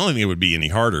 And the only thing that would be any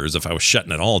harder is if I was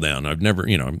shutting it all down. I've never,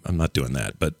 I'm not doing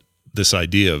that. But this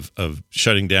idea of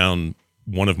shutting down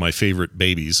one of my favorite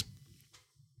babies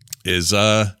is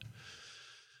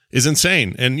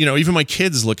insane. And, even my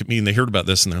kids look at me and they heard about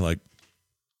this and they're like,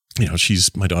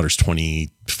 my daughter's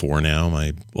 24 now.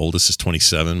 My oldest is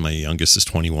 27. My youngest is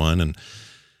 21. And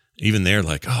even they're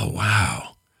like, oh,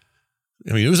 wow.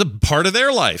 I mean, it was a part of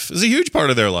their life. It was a huge part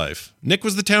of their life. Nick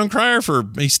was the town crier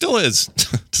he still is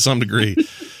to some degree.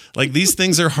 Like, these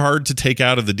things are hard to take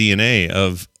out of the DNA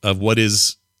of what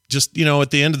is just,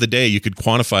 at the end of the day, you could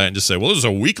quantify it and just say, well, this is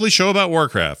a weekly show about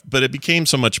Warcraft. But it became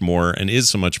so much more and is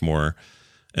so much more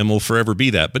and will forever be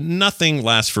that. But nothing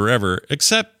lasts forever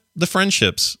except the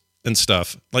friendships and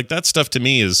stuff. Like, that stuff to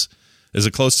me is as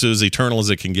close to as eternal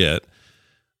as it can get.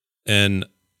 And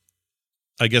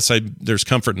I guess there's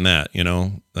comfort in that,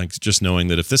 like just knowing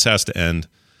that if this has to end,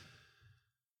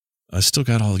 I still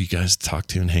got all you guys to talk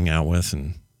to and hang out with,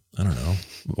 and I don't know,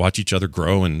 watch each other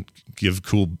grow and give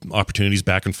cool opportunities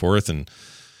back and forth. And,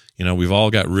 we've all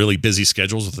got really busy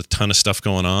schedules with a ton of stuff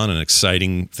going on and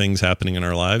exciting things happening in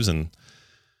our lives, and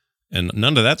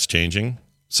none of that's changing.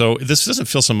 So this doesn't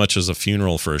feel so much as a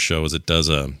funeral for a show as it does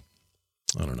I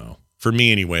don't know. For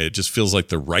me anyway, it just feels like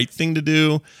the right thing to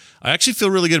do. I actually feel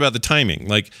really good about the timing.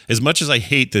 Like, as much as I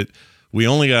hate that we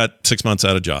only got 6 months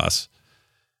out of Joss,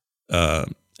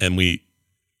 and we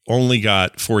only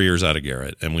got 4 years out of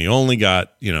Garrett, and we only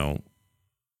got,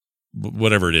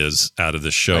 whatever it is out of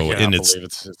this show. I believe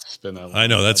it's been that long. I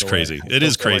know, that's crazy. It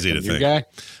is crazy to think.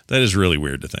 That is really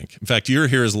weird to think. In fact, you're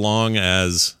here as long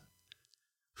as,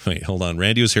 wait, hold on.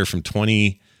 Randy was here from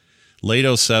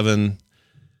late 07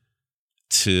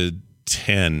 to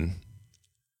 10.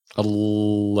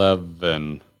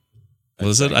 11.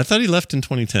 Was it? I thought he left in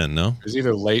 2010. No, it was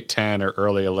either late 10 or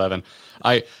early 11.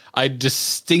 I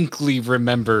distinctly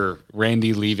remember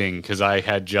Randy leaving because I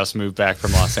had just moved back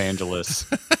from Los Angeles,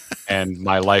 and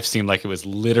my life seemed like it was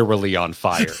literally on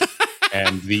fire.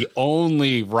 And the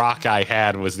only rock I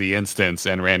had was the instance,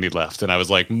 and Randy left, and I was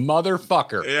like,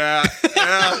 "Motherfucker!" Yeah.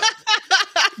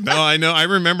 No, I know. I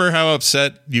remember how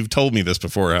upset, you've told me this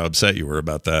before, how upset you were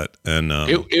about that. And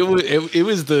it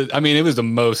was the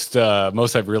most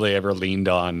I've really ever leaned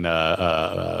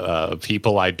on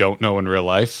people I don't know in real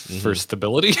life for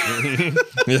stability.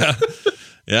 Yeah.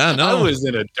 No, I was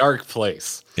in a dark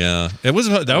place. Yeah, that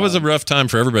was a rough time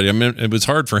for everybody. I mean, it was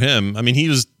hard for him. I mean, he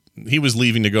was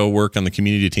leaving to go work on the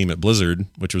community team at Blizzard,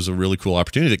 which was a really cool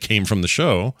opportunity that came from the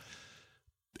show,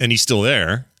 and he's still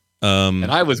there. And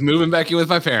I was moving back in with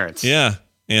my parents. Yeah.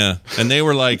 And they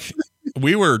were like,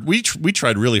 we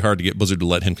tried really hard to get Blizzard to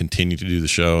let him continue to do the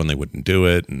show, and they wouldn't do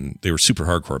it. And they were super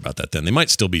hardcore about that then. They might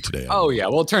still be today. Oh yeah.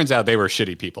 Well, it turns out they were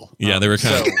shitty people. Yeah, they were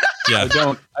kind of.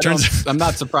 Yeah. I'm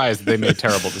not surprised that they made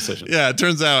terrible decisions. Yeah, it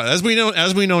turns out, as we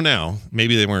know now,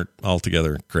 maybe they weren't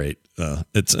altogether great.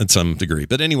 It's in some degree,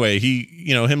 but anyway,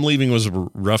 him leaving was a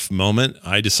rough moment.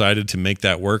 I decided to make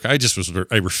that work. I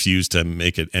refused to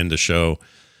make it end a show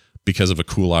because of a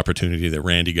cool opportunity that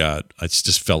Randy got. I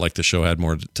just felt like the show had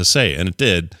more to say, and it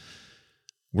did.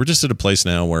 We're just at a place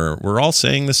now where we're all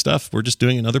saying this stuff. We're just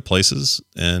doing it in other places,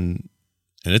 and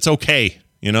it's okay.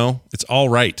 It's all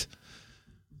right.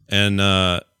 And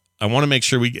I want to make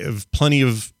sure we give plenty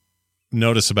of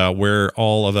notice about where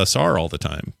all of us are all the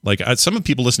time. Like, some of the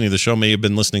people listening to the show may have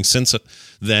been listening since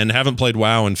then, haven't played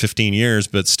WoW in 15 years,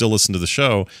 but still listen to the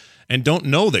show and don't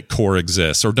know that Core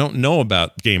exists, or don't know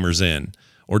about Gamers Inn,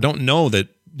 or don't know that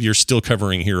you're still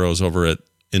covering Heroes over at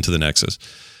Into the Nexus.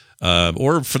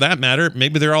 Or for that matter,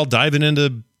 maybe they're all diving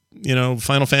into,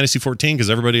 Final Fantasy 14 because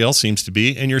everybody else seems to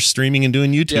be, and you're streaming and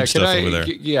doing YouTube stuff over there.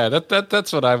 Yeah,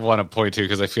 that's what I want to point to,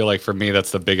 because I feel like for me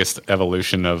that's the biggest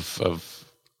evolution of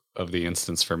the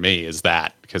instance for me, is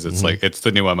that, because it's like it's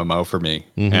the new MMO for me.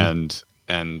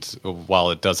 And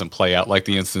while it doesn't play out like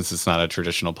the instance, it's not a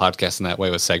traditional podcast in that way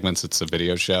with segments. It's a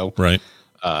video show. Right.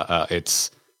 I've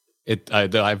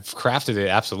crafted it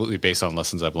absolutely based on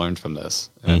lessons I've learned from this.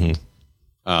 And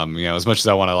as much as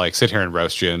I want to like sit here and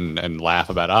roast you and laugh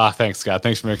about, thanks Scott,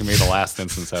 thanks for making me the last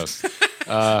instance host.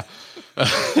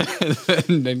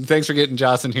 And thanks for getting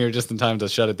Joss in here just in time to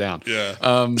shut it down.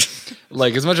 Yeah.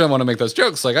 Like, as much as I want to make those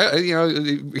jokes, like,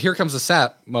 here comes the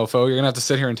sat mofo. You're gonna have to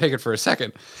sit here and take it for a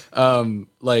second.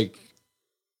 Like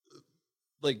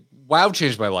WoW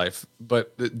changed my life,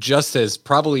 but just as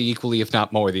probably equally, if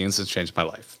not more, the instance changed my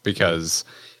life, because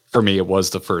for me, it was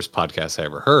the first podcast I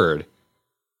ever heard.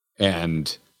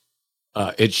 And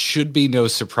it should be no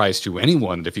surprise to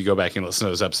anyone, if you go back and listen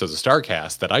to those episodes of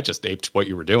StarCast, that I just aped what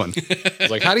you were doing. I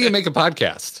was like, how do you make a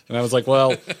podcast? And I was like,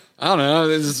 well, I don't know.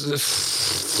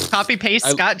 Copy paste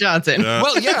Scott Johnson.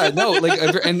 Well, yeah, no, like,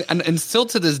 and still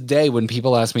to this day, when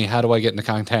people ask me, how do I get into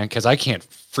content? Because I can't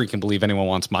freaking believe anyone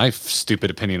wants my stupid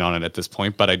opinion on it at this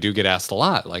point, but I do get asked a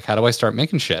lot, like, how do I start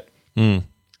making shit? And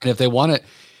if they want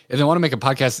to make a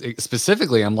podcast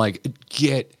specifically, I'm like,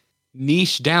 get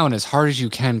niche down as hard as you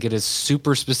can, get as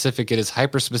super specific, get as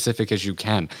hyper specific as you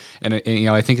can. And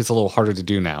I think it's a little harder to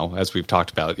do now, as we've talked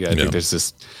about. I think there's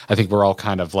this, I think we're all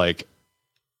kind of like,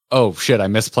 oh shit, I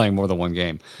miss playing more than one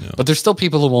game. But there's still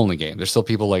people who only game. There's still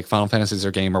people like Final Fantasy is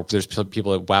their game, or there's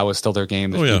people that WoW is still their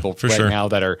game. There's people right now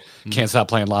that are can't stop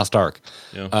playing Lost Ark.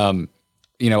 I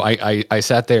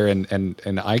sat there and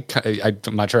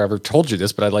I'm not sure I ever told you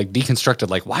this, but I like deconstructed,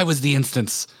 like, why was the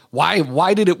instance?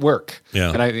 Why did it work?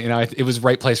 Yeah. And it was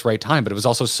right place, right time, but it was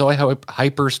also so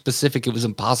hyper specific. It was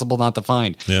impossible not to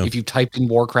find. Yeah. If you typed in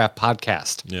Warcraft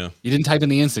podcast, you didn't type in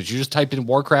the instance, you just typed in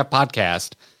Warcraft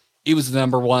podcast. It was the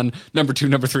number 1, number 2,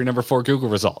 number 3, number 4 Google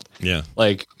result. Yeah.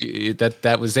 Like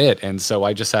that was it. And so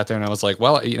I just sat there and I was like,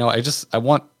 well, I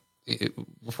want,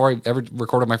 before I ever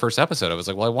recorded my first episode, I was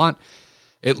like, well,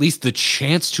 at least the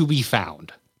chance to be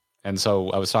found. And so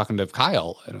I was talking to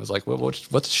Kyle, and I was like, well,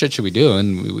 what shit should we do?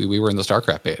 And we were in the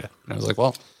StarCraft beta. And I was like,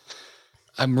 well,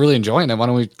 I'm really enjoying it. Why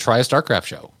don't we try a StarCraft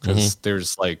show? Because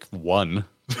there's like one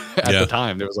at the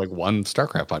time. There was like one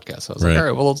StarCraft podcast. So I was like, all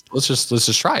right, well, let's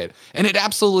just try it. And it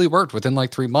absolutely worked. Within like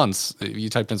 3 months, you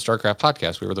typed in StarCraft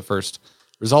podcast, we were the first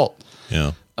result.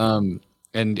 Yeah.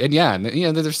 And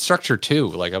there's structure too.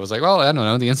 Like I was like, well, I don't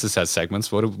know. The Instance has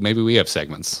segments. Maybe we have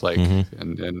segments. Like,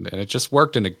 and it just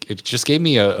worked, and it just gave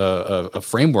me a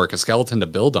framework, a skeleton to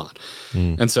build on.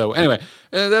 And so anyway,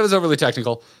 that was overly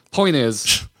technical. Point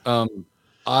is,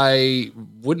 I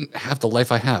wouldn't have the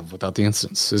life I have without the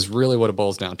Instance. Is really what it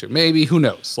boils down to. Maybe, who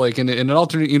knows? Like in an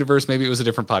alternate universe, maybe it was a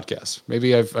different podcast.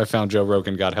 Maybe I found Joe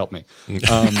Rogan. God help me. Who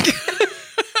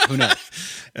knows?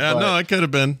 Yeah, no, it could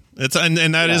have been. It's and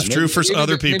that is true for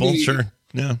other people. Sure.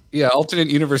 Yeah. Yeah. Alternate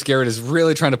universe Garrett is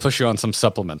really trying to push you on some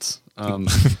supplements.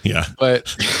 Yeah.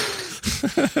 But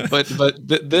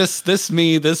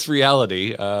this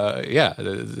reality.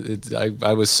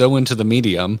 I was so into the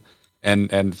medium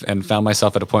and found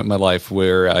myself at a point in my life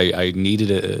where I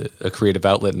needed a creative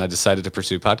outlet, and I decided to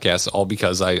pursue podcasts, all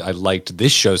because I liked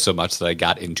this show so much that I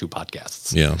got into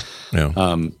podcasts. Yeah.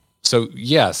 Yeah. So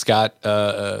yeah, Scott,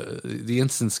 the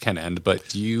Instance can end,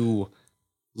 but you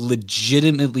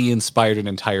legitimately inspired an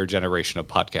entire generation of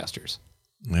podcasters.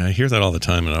 Yeah, I hear that all the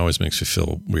time, and it always makes me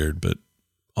feel weird, but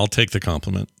I'll take the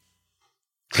compliment,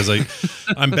 because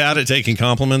I'm bad at taking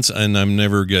compliments, and I'm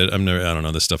never good. I don't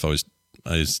know, this stuff I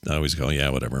always go, yeah,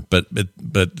 whatever. But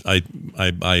I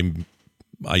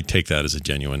take that as a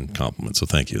genuine compliment. So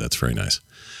thank you. That's very nice.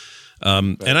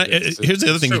 And here's the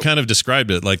other thing. True. You kind of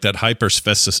described it, like that hyper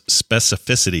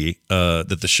specificity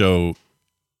that the show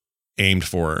aimed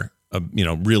for,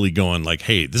 really going like,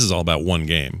 hey, this is all about one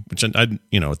game, which I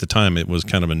at the time it was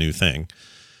kind of a new thing.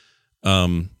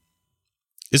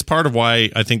 Is part of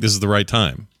why I think this is the right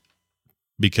time,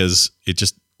 because it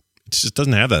just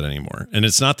doesn't have that anymore. And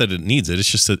it's not that it needs it.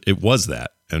 It's just that it was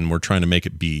that, and we're trying to make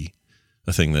it be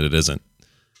a thing that it isn't.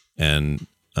 And,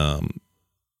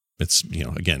 it's,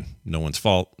 again, no one's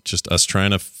fault, just us trying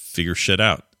to figure shit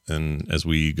out. And as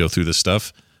we go through this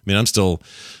stuff, I mean, I'm still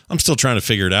trying to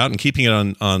figure it out, and keeping it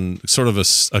on sort of a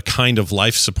kind of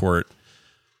life support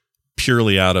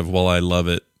purely out of, well, I love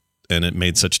it and it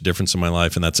made such a difference in my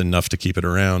life, and that's enough to keep it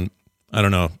around. I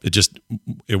don't know.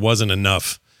 It wasn't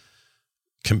enough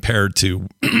compared to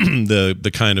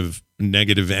the kind of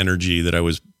negative energy that I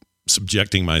was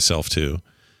subjecting myself to.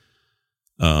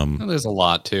 There's a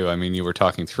lot too. I mean, you were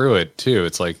talking through it too.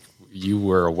 It's like you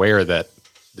were aware that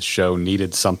the show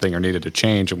needed something or needed a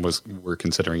change, and were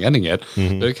considering ending it.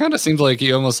 But it kind of seems like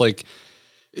you almost like,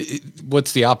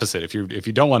 what's the opposite? If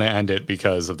you don't want to end it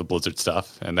because of the Blizzard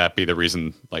stuff, and that be the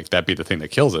reason, like that be the thing that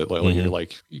kills it, like you're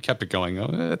like, you kept it going.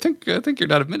 Oh, I think you're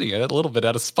not admitting it a little bit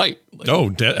out of spite.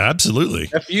 Like, absolutely.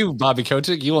 F you, Bobby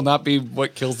Kotick. You will not be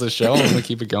what kills the show. I'm gonna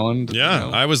keep it going. Yeah,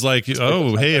 I was like,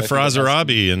 oh, hey, Faraz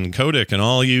Arabi and Kotick and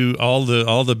all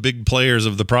the big players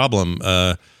of the problem.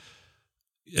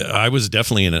 I was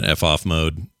definitely in an F off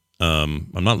mode. I'm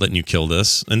not letting you kill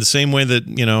this. In the same way that,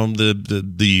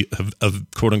 the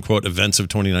quote unquote events of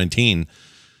 2019,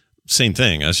 same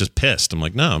thing. I was just pissed. I'm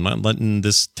like, no, I'm not letting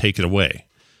this take it away.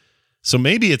 So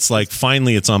maybe it's like,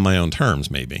 finally it's on my own terms.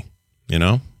 Maybe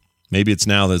it's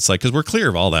now that it's like, cause we're clear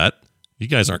of all that. You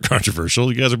guys aren't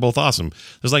controversial. You guys are both awesome.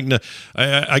 There's like, no,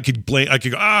 I could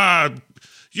go,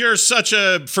 you're such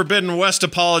a Forbidden West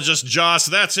apologist, Joss.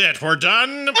 That's it. We're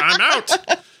done. I'm out.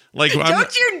 Like,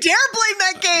 don't you dare blame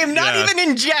that game. Not even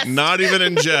in jest. Not even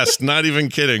in jest. Not even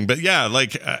kidding. But yeah,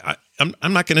 like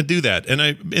I'm not going to do that.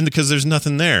 And because there's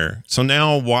nothing there. So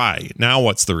now why? Now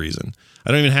what's the reason?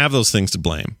 I don't even have those things to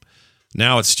blame.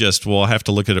 Now it's just, well, I have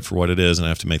to look at it for what it is, and I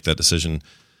have to make that decision.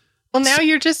 Well, now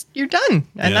you're done,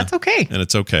 and that's okay. And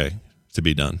it's okay to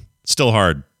be done. Still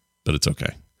hard, but it's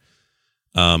okay.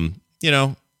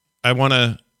 I want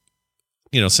to,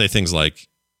 say things like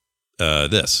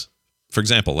this. For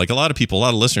example, like a lot of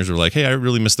listeners are like, hey, I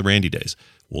really miss the Randy days.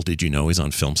 Well, did you know he's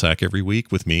on Film Sack every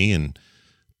week with me and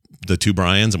the two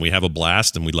Brians, and we have a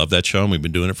blast, and we love that show, and we've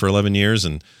been doing it for 11 years,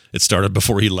 and it started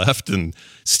before he left and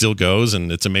still goes,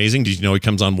 and it's amazing. Did you know he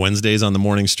comes on Wednesdays on the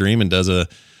morning stream and does a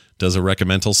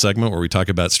recommendal segment where we talk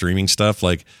about streaming stuff?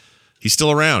 Like, he's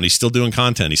still around. He's still doing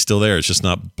content. He's still there. It's just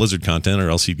not Blizzard content, or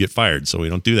else he'd get fired. So we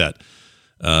don't do that.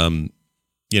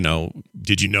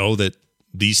 Did you know that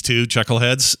these two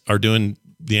chuckleheads are doing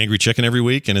The Angry Chicken every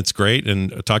week, and it's great?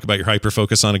 And talk about your hyper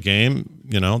focus on a game.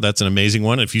 That's an amazing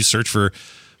one. If you search for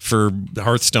the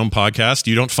Hearthstone podcast,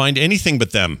 you don't find anything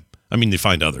but them. I mean, you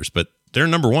find others, but they're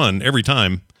number one every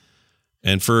time.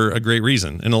 and for a great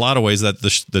reason. In a lot of ways, that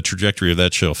the trajectory of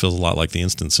that show feels a lot like The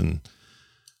Instance in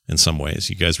some ways.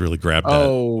 You guys really grabbed that.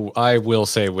 Oh, I will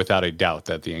say without a doubt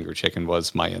that The Angry Chicken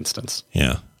was my instance.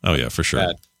 Yeah. Oh yeah, for sure.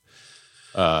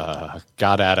 That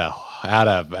got out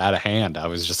of hand. I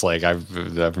was just like, I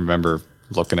remember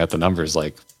looking at the numbers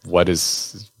like, what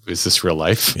is this real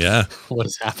life? Yeah. What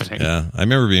is happening? Yeah. I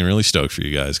remember being really stoked for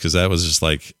you guys because that was just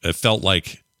like, it felt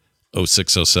like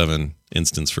 06, 07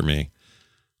 Instance for me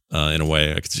in a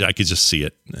way. I could just see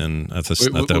it. And I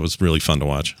thought that was really fun to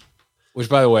watch. Which,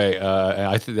 by the way,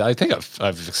 I think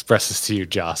I've expressed this to you,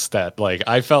 Joss, that like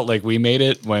I felt like we made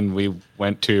it when we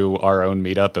went to our own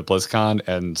meetup at BlizzCon,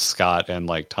 and Scott and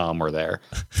like Tom were there.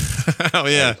 Oh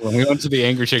yeah, like, when we went to the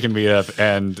Angry Chicken meetup,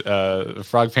 and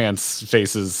Frog Pants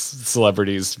Faces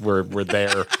celebrities were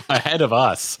there ahead of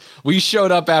us. We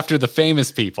showed up after the famous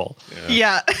people.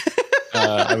 Yeah.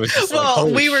 I was just well,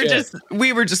 like,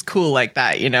 we were just cool like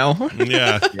that, you know.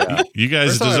 Yeah. You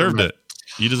guys deserved it.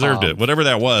 You deserved it. Whatever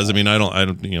that was. I mean, I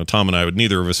don't, Tom and I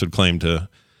neither of us would claim to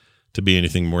be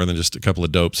anything more than just a couple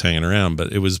of dopes hanging around,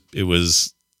 but it was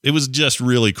just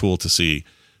really cool to see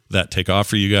that take off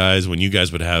for you guys when you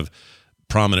guys would have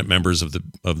prominent members of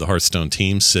the Hearthstone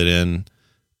team sit in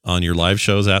on your live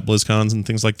shows at BlizzCons and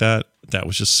things like that. That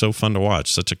was just so fun to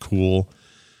watch. Such a cool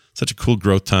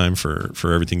growth time for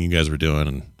everything you guys were doing.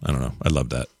 And I don't know. I love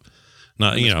that.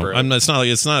 Not,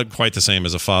 it's not quite the same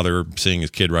as a father seeing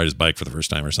his kid ride his bike for the first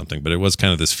time or something, but it was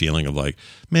kind of this feeling of like,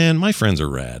 man, my friends are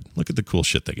rad. Look at the cool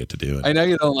shit they get to do. I know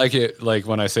you don't like it, like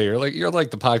when I say you're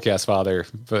like the podcast father,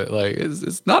 but like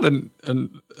it's not an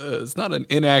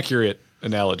inaccurate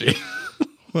analogy.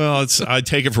 Well, I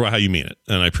take it for how you mean it,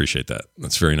 and I appreciate that.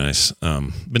 That's very nice.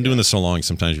 Been doing this so long,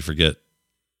 sometimes you forget.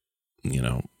 You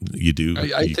do.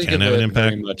 You can have an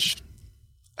impact.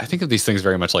 I think of these things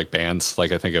very much like bands.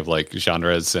 Like I think of like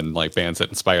genres and like bands that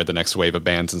inspired the next wave of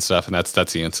bands and stuff. And that's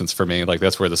the instance for me. Like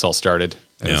that's where this all started.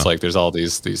 And It's like there's all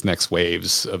these next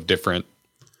waves of different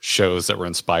shows that were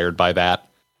inspired by that.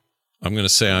 I'm going to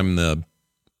say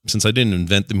since I didn't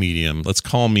invent the medium, let's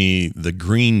call me the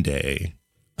Green Day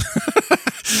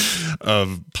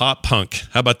of pop punk.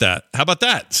 How about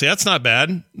that? See, that's not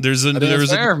bad.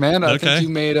 Fair, man. I think you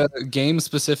made a game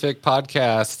specific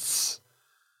podcasts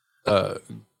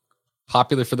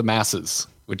popular for the masses,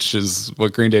 which is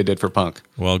what Green Day did for punk.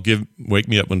 Well, wake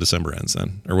me up when December ends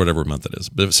then, or whatever month it is.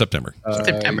 But September.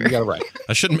 September. You got it right.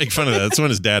 I shouldn't make fun of that. That's when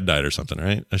his dad died or something,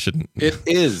 right? I shouldn't. It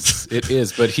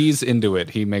is. But he's into it.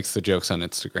 He makes the jokes on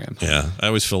Instagram. Yeah, I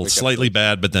always feel slightly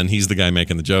bad, but then he's the guy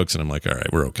making the jokes, and I'm like, all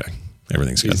right, we're okay.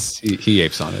 Everything's good. He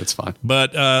apes on it. It's fine.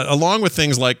 But along with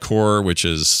things like Core, which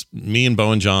is me and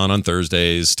Bo and John on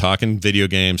Thursdays talking video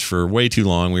games for way too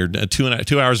long. We were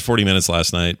 2 hours 40 minutes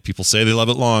last night. People say they love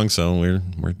it long, so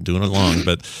we're doing it long,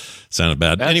 but sounded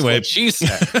bad. That's anyway, what she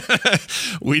said.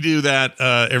 We do that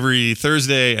every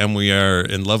Thursday, and we are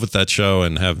in love with that show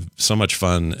and have so much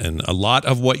fun. And a lot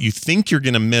of what you think you're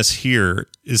going to miss here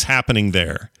is happening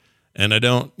there. And I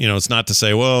don't, it's not to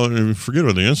say, well, forget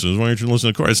about the instance. Why don't you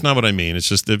listen to Core? It's not what I mean. It's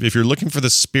just that if you're looking for the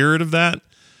spirit of that,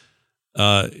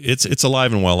 it's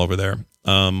alive and well over there.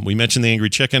 We mentioned the Angry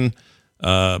Chicken.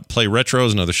 Play Retro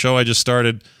is another show I just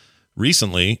started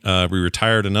recently. We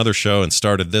retired another show and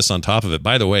started this on top of it.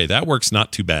 By the way, that works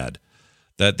not too bad.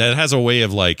 That has a way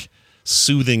of like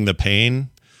soothing the pain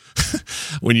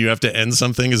when you have to end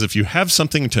something, is if you have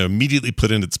something to immediately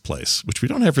put in its place, which we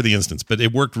don't have for the instance, but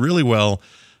it worked really well.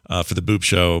 For the Boop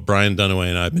Show, Brian Dunaway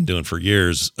and I have been doing for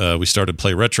years. We started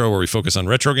Play Retro, where we focus on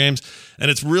retro games,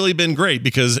 and it's really been great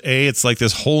because it's like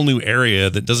this whole new area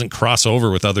that doesn't cross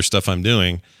over with other stuff I'm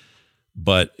doing,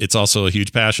 but it's also a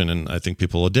huge passion, and I think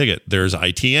people will dig it. There's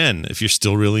ITN, if you're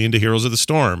still really into Heroes of the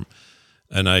Storm,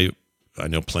 and I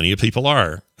know plenty of people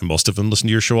are, and most of them listen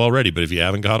to your show already, but if you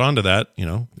haven't got onto that,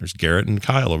 there's Garrett and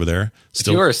Kyle over there. If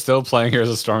you are still playing Heroes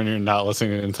of the Storm and you're not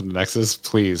listening into the Nexus,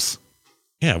 please.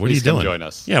 Yeah, what are you doing? Join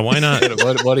us. Yeah, why not?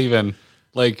 what even?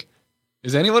 Like,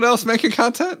 is anyone else making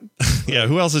content? Yeah,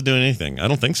 who else is doing anything? I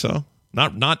don't think so.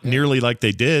 Not nearly like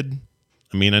they did.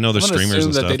 I mean, I know there's streamers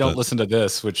and stuff. They don't listen to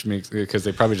this, which makes because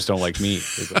they probably just don't like me.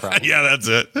 Is the problem. Yeah, that's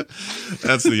it.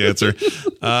 That's the answer.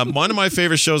 One of my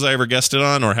favorite shows I ever guested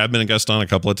on, or have been a guest on a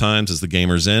couple of times, is The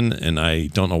Gamers Inn, and I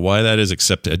don't know why that is,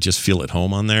 except I just feel at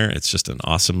home on there. It's just an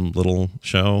awesome little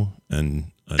show, and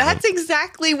that's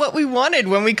exactly what we wanted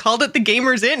when we called it The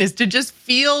Gamers Inn, is to just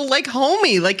feel like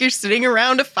homey, like you're sitting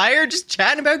around a fire just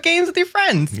chatting about games with your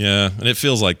friends. Yeah, and it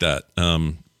feels like that.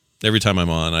 Every time I'm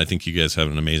on, I think you guys have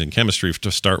an amazing chemistry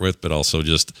to start with, but also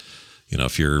just,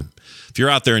 if you're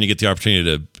out there and you get the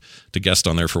opportunity to guest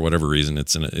on there for whatever reason,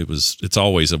 it's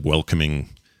always a welcoming,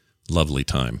 lovely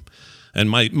time. And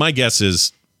my guess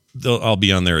is I'll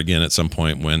be on there again at some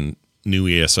point when new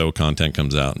ESO content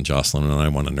comes out, and Jocelyn and I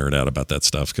want to nerd out about that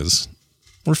stuff because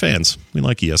we're fans. We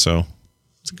like ESO.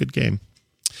 It's a good game.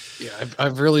 Yeah,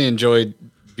 I've really enjoyed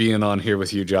being on here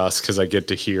with you, Joss, because I get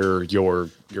to hear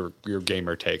your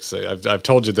gamer takes. I've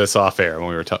told you this off air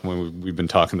when we've been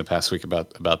talking the past week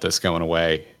about this going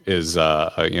away. Is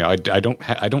I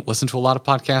don't listen to a lot of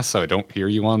podcasts, so I don't hear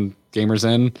you on Gamers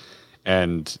In,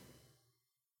 and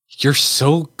you're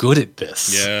so good at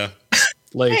this. Yeah.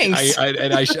 Like Thanks.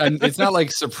 it's not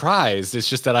like surprised. It's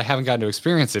just that I haven't gotten to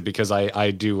experience it because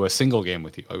I do a single game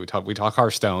with you. We talk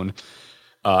Hearthstone,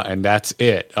 and that's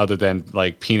it. Other than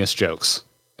like penis jokes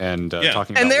and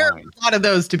talking. And about there wine. are a lot of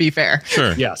those, to be fair.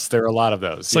 Sure. Yes, there are a lot of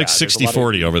those. It's like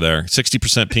 60-40 over there.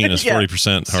 60% penis,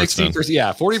 40% Hearthstone.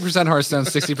 40% Hearthstone,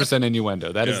 60%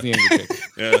 innuendo. That is the indicator.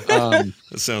 Yeah.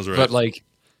 That sounds right. But like,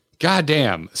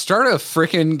 goddamn, start a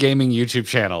freaking gaming YouTube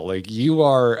channel. Like, you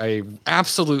are a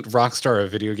absolute rock star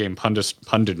of video game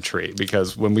punditry.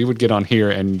 Because when we would get on here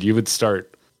and you would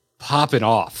start popping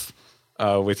off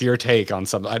with your take on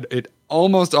something, it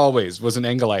almost always was an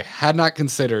angle I had not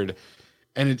considered.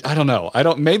 And I don't know.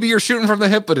 Maybe you're shooting from the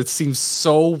hip, but it seems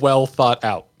so well thought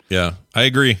out. Yeah, I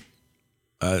agree.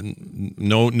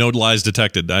 No lies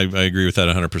detected. I agree with that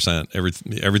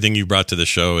 100%. Everything you brought to the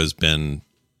show has been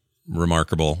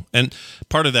remarkable. And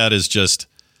part of that is just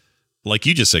like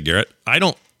you just said, Garrett,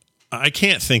 I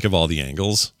can't think of all the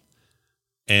angles,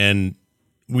 and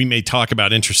we may talk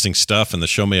about interesting stuff and the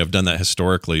show may have done that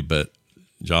historically, but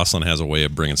Jocelyn has a way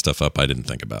of bringing stuff up I didn't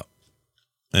think about.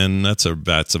 And that's a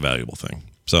valuable thing.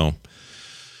 So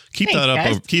keep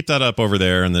that up over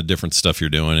there and the different stuff you're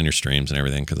doing in your streams and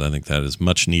everything, because I think that is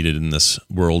much needed in this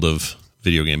world of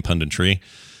video game punditry.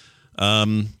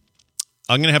 I'm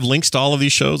going to have links to all of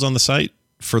these shows on the site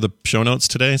for the show notes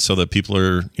today, so that people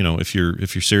are, if you're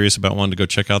serious about wanting to go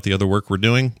check out the other work we're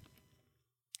doing,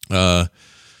 I'll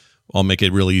make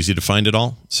it really easy to find it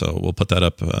all. So we'll put that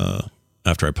up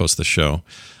after I post the show.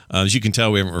 As you can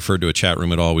tell, we haven't referred to a chat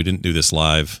room at all. We didn't do this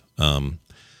live.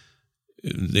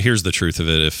 Here's the truth of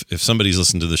it. If somebody's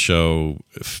listened to the show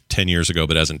 10 years ago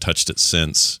but hasn't touched it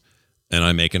since, and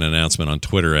I make an announcement on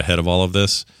Twitter ahead of all of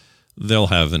this, they'll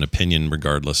have an opinion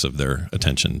regardless of their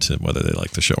attention to whether they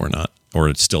like the show or not,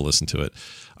 or still listen to it.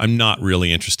 I'm not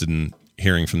really interested in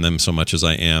hearing from them so much as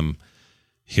I am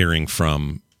hearing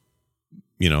from,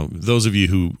 those of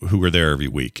you who are there every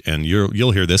week. And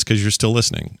you'll hear this because you're still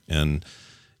listening, and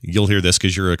you'll hear this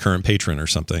because you're a current patron or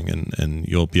something, and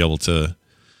you'll be able to,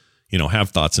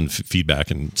 have thoughts and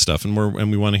feedback and stuff. And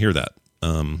we want to hear that.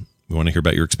 We want to hear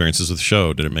about your experiences with the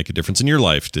show. Did it make a difference in your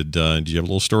life? Did you have a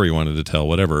little story you wanted to tell?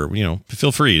 Whatever,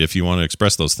 feel free if you want to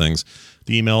express those things.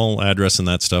 The email address and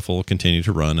that stuff will continue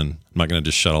to run, and I'm not going to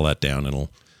just shut all that down. It'll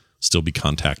still be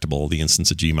contactable,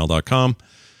 theinstance@gmail.com.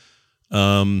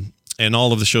 And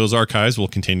all of the show's archives will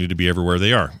continue to be everywhere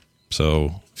they are.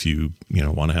 So if you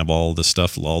want to have all the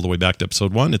stuff all the way back to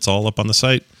episode 1, it's all up on the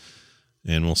site,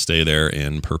 and we'll stay there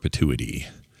in perpetuity.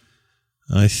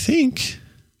 I think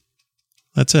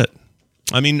that's it.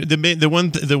 I mean,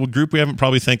 the group we haven't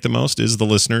probably thanked the most is the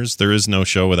listeners. There is no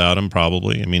show without them,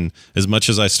 probably. I mean, as much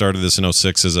as I started this in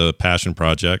 2006 as a passion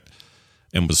project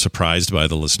and was surprised by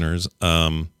the listeners,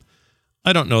 I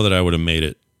don't know that I would have made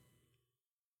it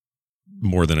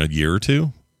more than a year or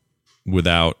two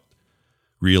without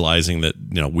realizing that,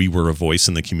 we were a voice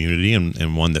in the community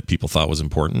and one that people thought was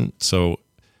important. So,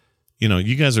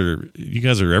 you guys are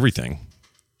everything.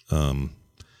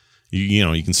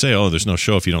 You can say, oh, there's no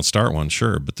show if you don't start one.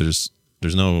 Sure. But there's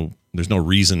no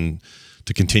reason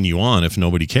to continue on if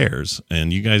nobody cares.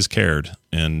 And you guys cared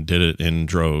and did it in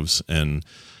droves. And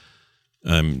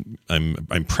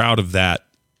I'm proud of that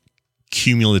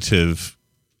cumulative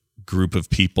group of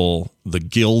people, the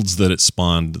guilds that it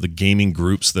spawned, the gaming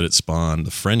groups that it spawned,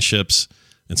 the friendships,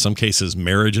 in some cases,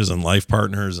 marriages and life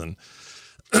partners, and,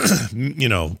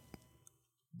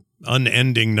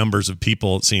 unending numbers of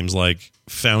people, it seems like,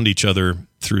 found each other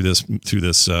through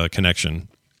this connection.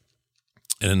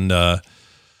 And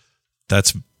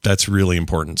that's really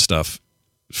important stuff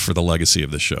for the legacy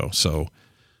of the show. So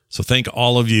thank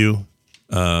all of you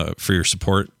for your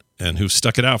support and who've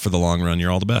stuck it out for the long run.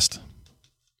 You're all the best.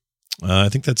 I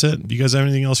think that's it. Do you guys have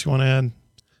anything else you want to add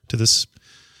to this?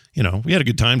 We had a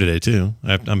good time today too.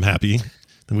 I'm happy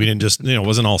that we didn't just, it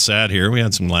wasn't all sad here. We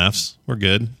had some laughs. We're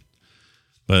good.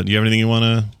 But do you have anything you want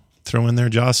to throw in there,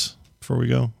 Joss, before we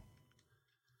go?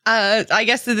 I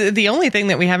guess the only thing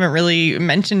that we haven't really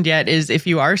mentioned yet is if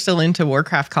you are still into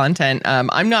Warcraft content,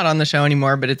 I'm not on the show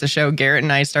anymore, but it's a show Garrett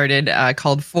and I started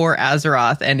called For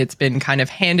Azeroth, and it's been kind of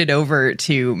handed over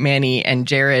to Manny and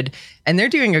Jared, and they're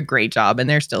doing a great job, and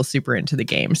they're still super into the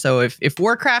game. So if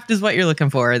Warcraft is what you're looking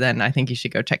for, then I think you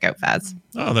should go check out Faz.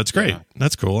 Oh, that's great. Yeah.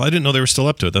 That's cool. I didn't know they were still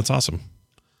up to it. That's awesome.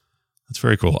 That's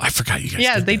very cool. I forgot you guys.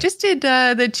 Yeah, they just did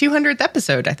the 200th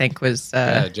episode, I think was.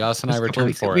 Joss and I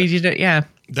returned for we it. Did it. Yeah.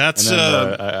 That's.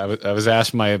 I was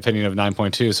asked my opinion of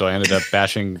 9.2, so I ended up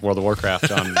bashing World of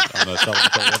Warcraft on a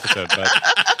self-control episode.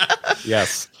 But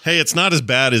yes. Hey, it's not as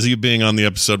bad as you being on the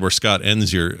episode where Scott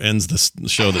ends the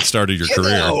show that started your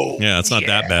career. Yeah, it's not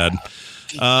that bad.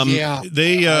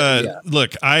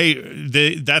 Look,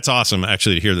 that's awesome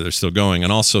actually to hear that they're still going,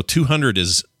 and also 200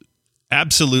 is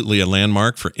absolutely a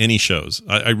landmark for any shows.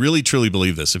 I really truly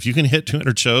believe this. If you can hit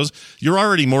 200 shows, you're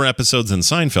already more episodes than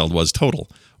Seinfeld was total.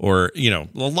 Or, a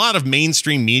lot of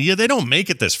mainstream media, they don't make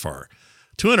it this far.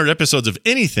 200 episodes of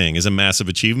anything is a massive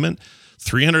achievement.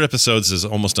 300 episodes is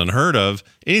almost unheard of.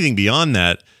 Anything beyond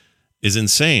that is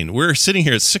insane. We're sitting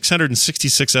here at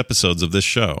 666 episodes of this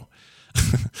show.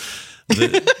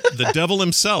 The devil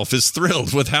himself is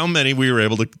thrilled with how many we were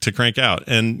able to crank out.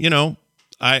 And,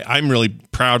 I'm really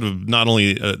proud of not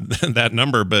only that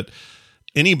number, but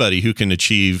anybody who can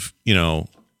achieve,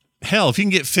 hell, if you can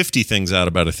get 50 things out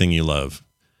about a thing you love,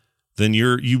 then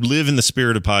you live in the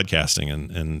spirit of podcasting,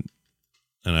 and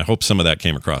I hope some of that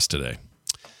came across today.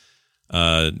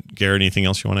 Garrett, anything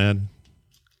else you want to add?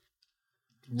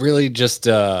 Really, just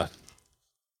I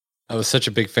was such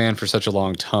a big fan for such a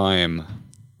long time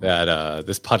that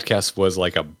this podcast was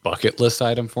like a bucket list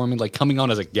item for me. Like coming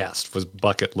on as a guest was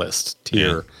bucket list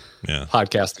tier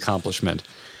podcast accomplishment.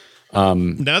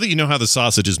 Now that you know how the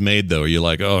sausage is made, though, you're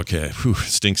like, oh, okay, whew,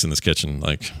 stinks in this kitchen.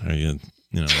 Like, are you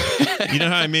know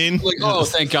how I mean? Like, oh,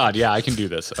 thank God. Yeah, I can do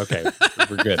this. Okay,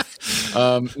 we're good.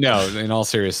 No, in all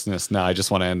seriousness, no, I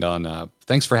just want to end on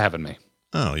thanks for having me.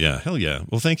 Oh, yeah. Hell yeah.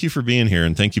 Well, thank you for being here,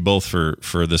 and thank you both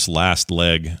for this last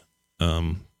leg.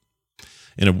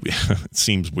 It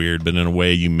seems weird, but in a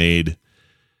way you made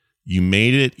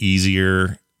it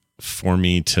easier for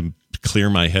me to clear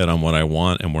my head on what I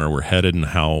want and where we're headed and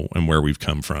how and where we've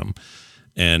come from,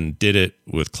 and did it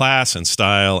with class and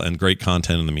style and great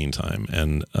content in the meantime.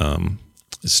 And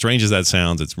as strange as that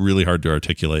sounds, it's really hard to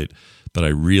articulate, but I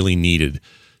really needed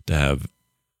to have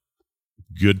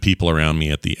good people around me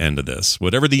at the end of this,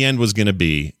 whatever the end was going to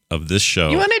be of this show.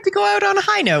 You wanted to go out on a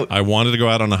high note. I wanted to go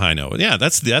out on a high note. Yeah,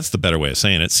 that's the better way of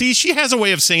saying it. See, she has a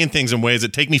way of saying things in ways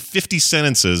that take me 50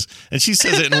 sentences, and she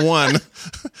says it in one.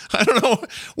 I don't know.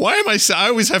 Why am I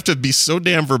always have to be so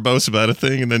damn verbose about a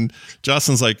thing, and then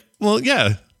Jocelyn's like, well,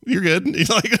 yeah, you're good.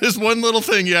 Like, there's one little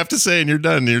thing you have to say, and you're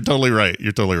done. You're totally right.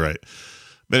 You're totally right.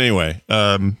 But anyway,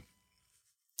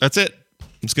 that's it.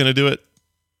 I'm just going to do it.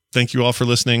 Thank you all for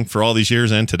listening for all these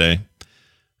years and today.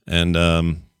 And,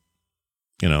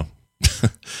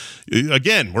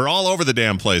 again, we're all over the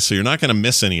damn place, so you're not going to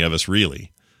miss any of us,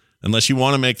 really. Unless you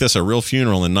want to make this a real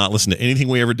funeral and not listen to anything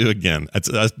we ever do again. It's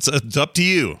up to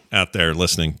you out there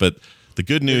listening. But the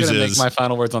good news is... make my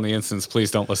final words on the instance. Please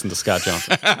don't listen to Scott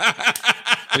Johnson.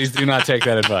 Please do not take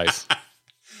that advice.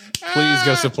 Please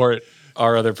go support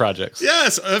our other projects.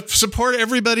 Yes, support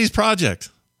everybody's project.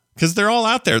 Because they're all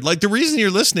out there. Like, the reason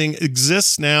you're listening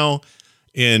exists now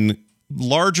in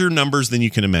larger numbers than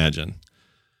you can imagine.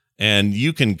 And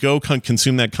you can go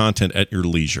consume that content at your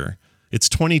leisure. It's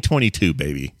 2022,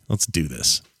 baby. Let's do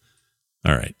this.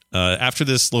 All right. After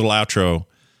this little outro,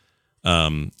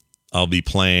 I'll be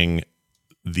playing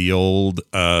the old...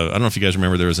 I don't know if you guys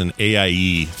remember, there was an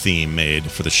AIE theme made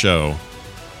for the show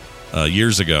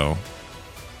years ago.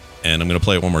 And I'm going to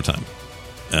play it one more time.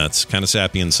 It's kind of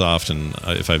sappy and soft, and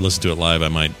if I listen to it live, I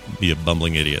might be a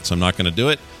bumbling idiot. So I'm not going to do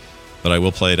it, but I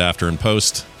will play it after in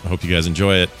post. I hope you guys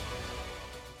enjoy it.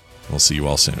 We'll see you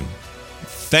all soon.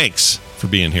 Thanks for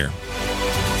being here.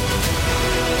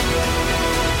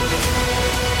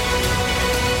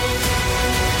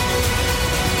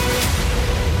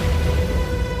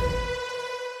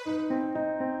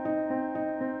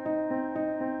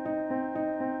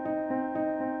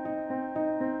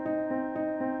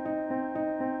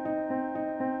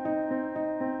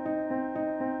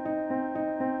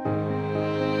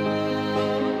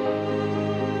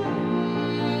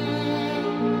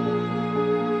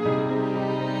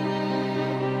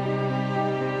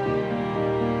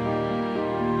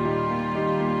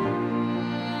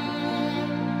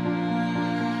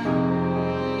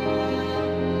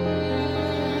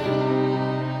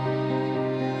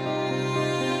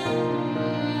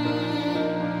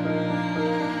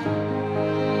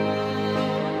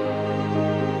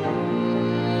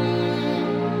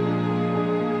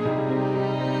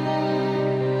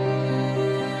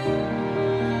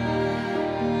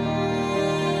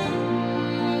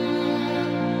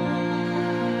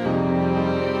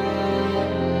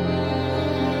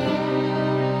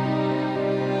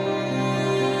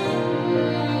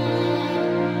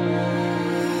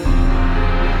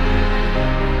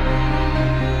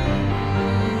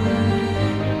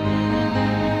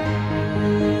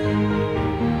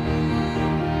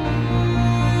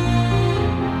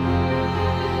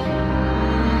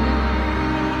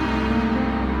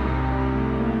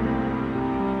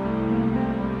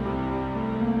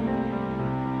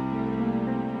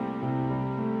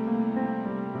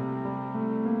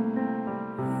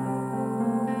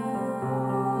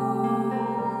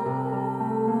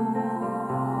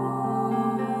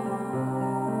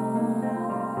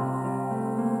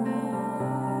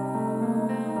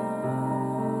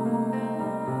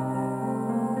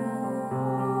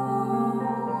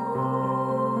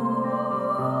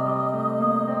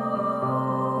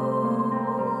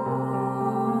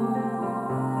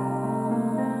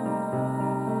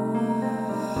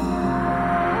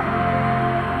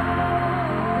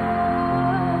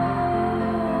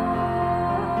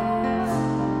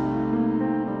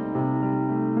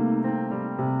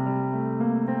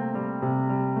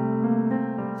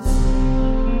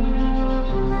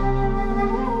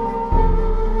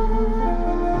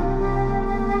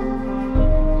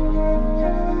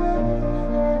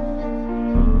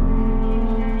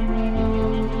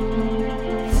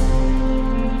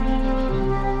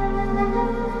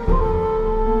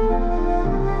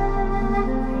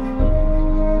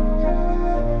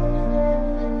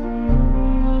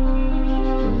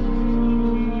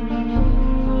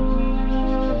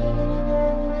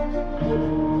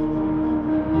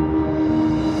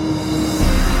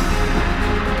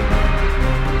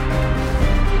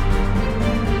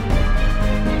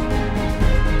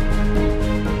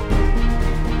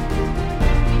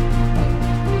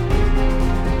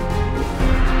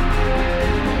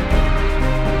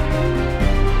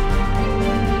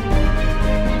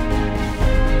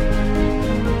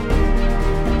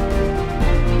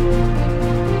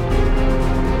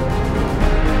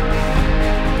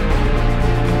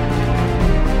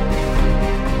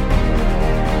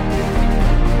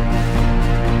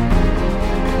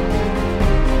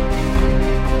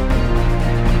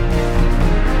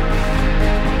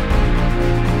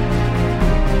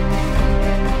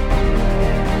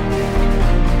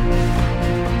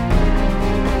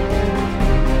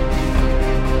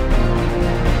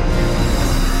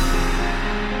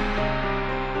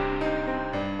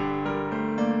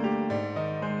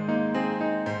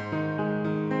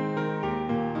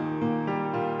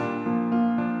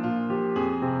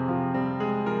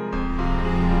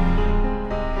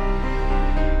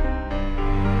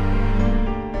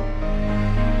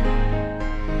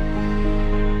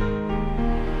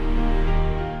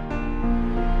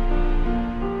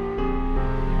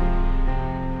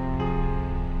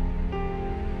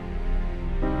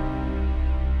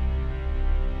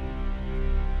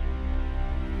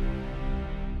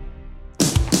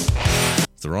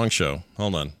 It's the wrong show.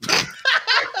 Hold on.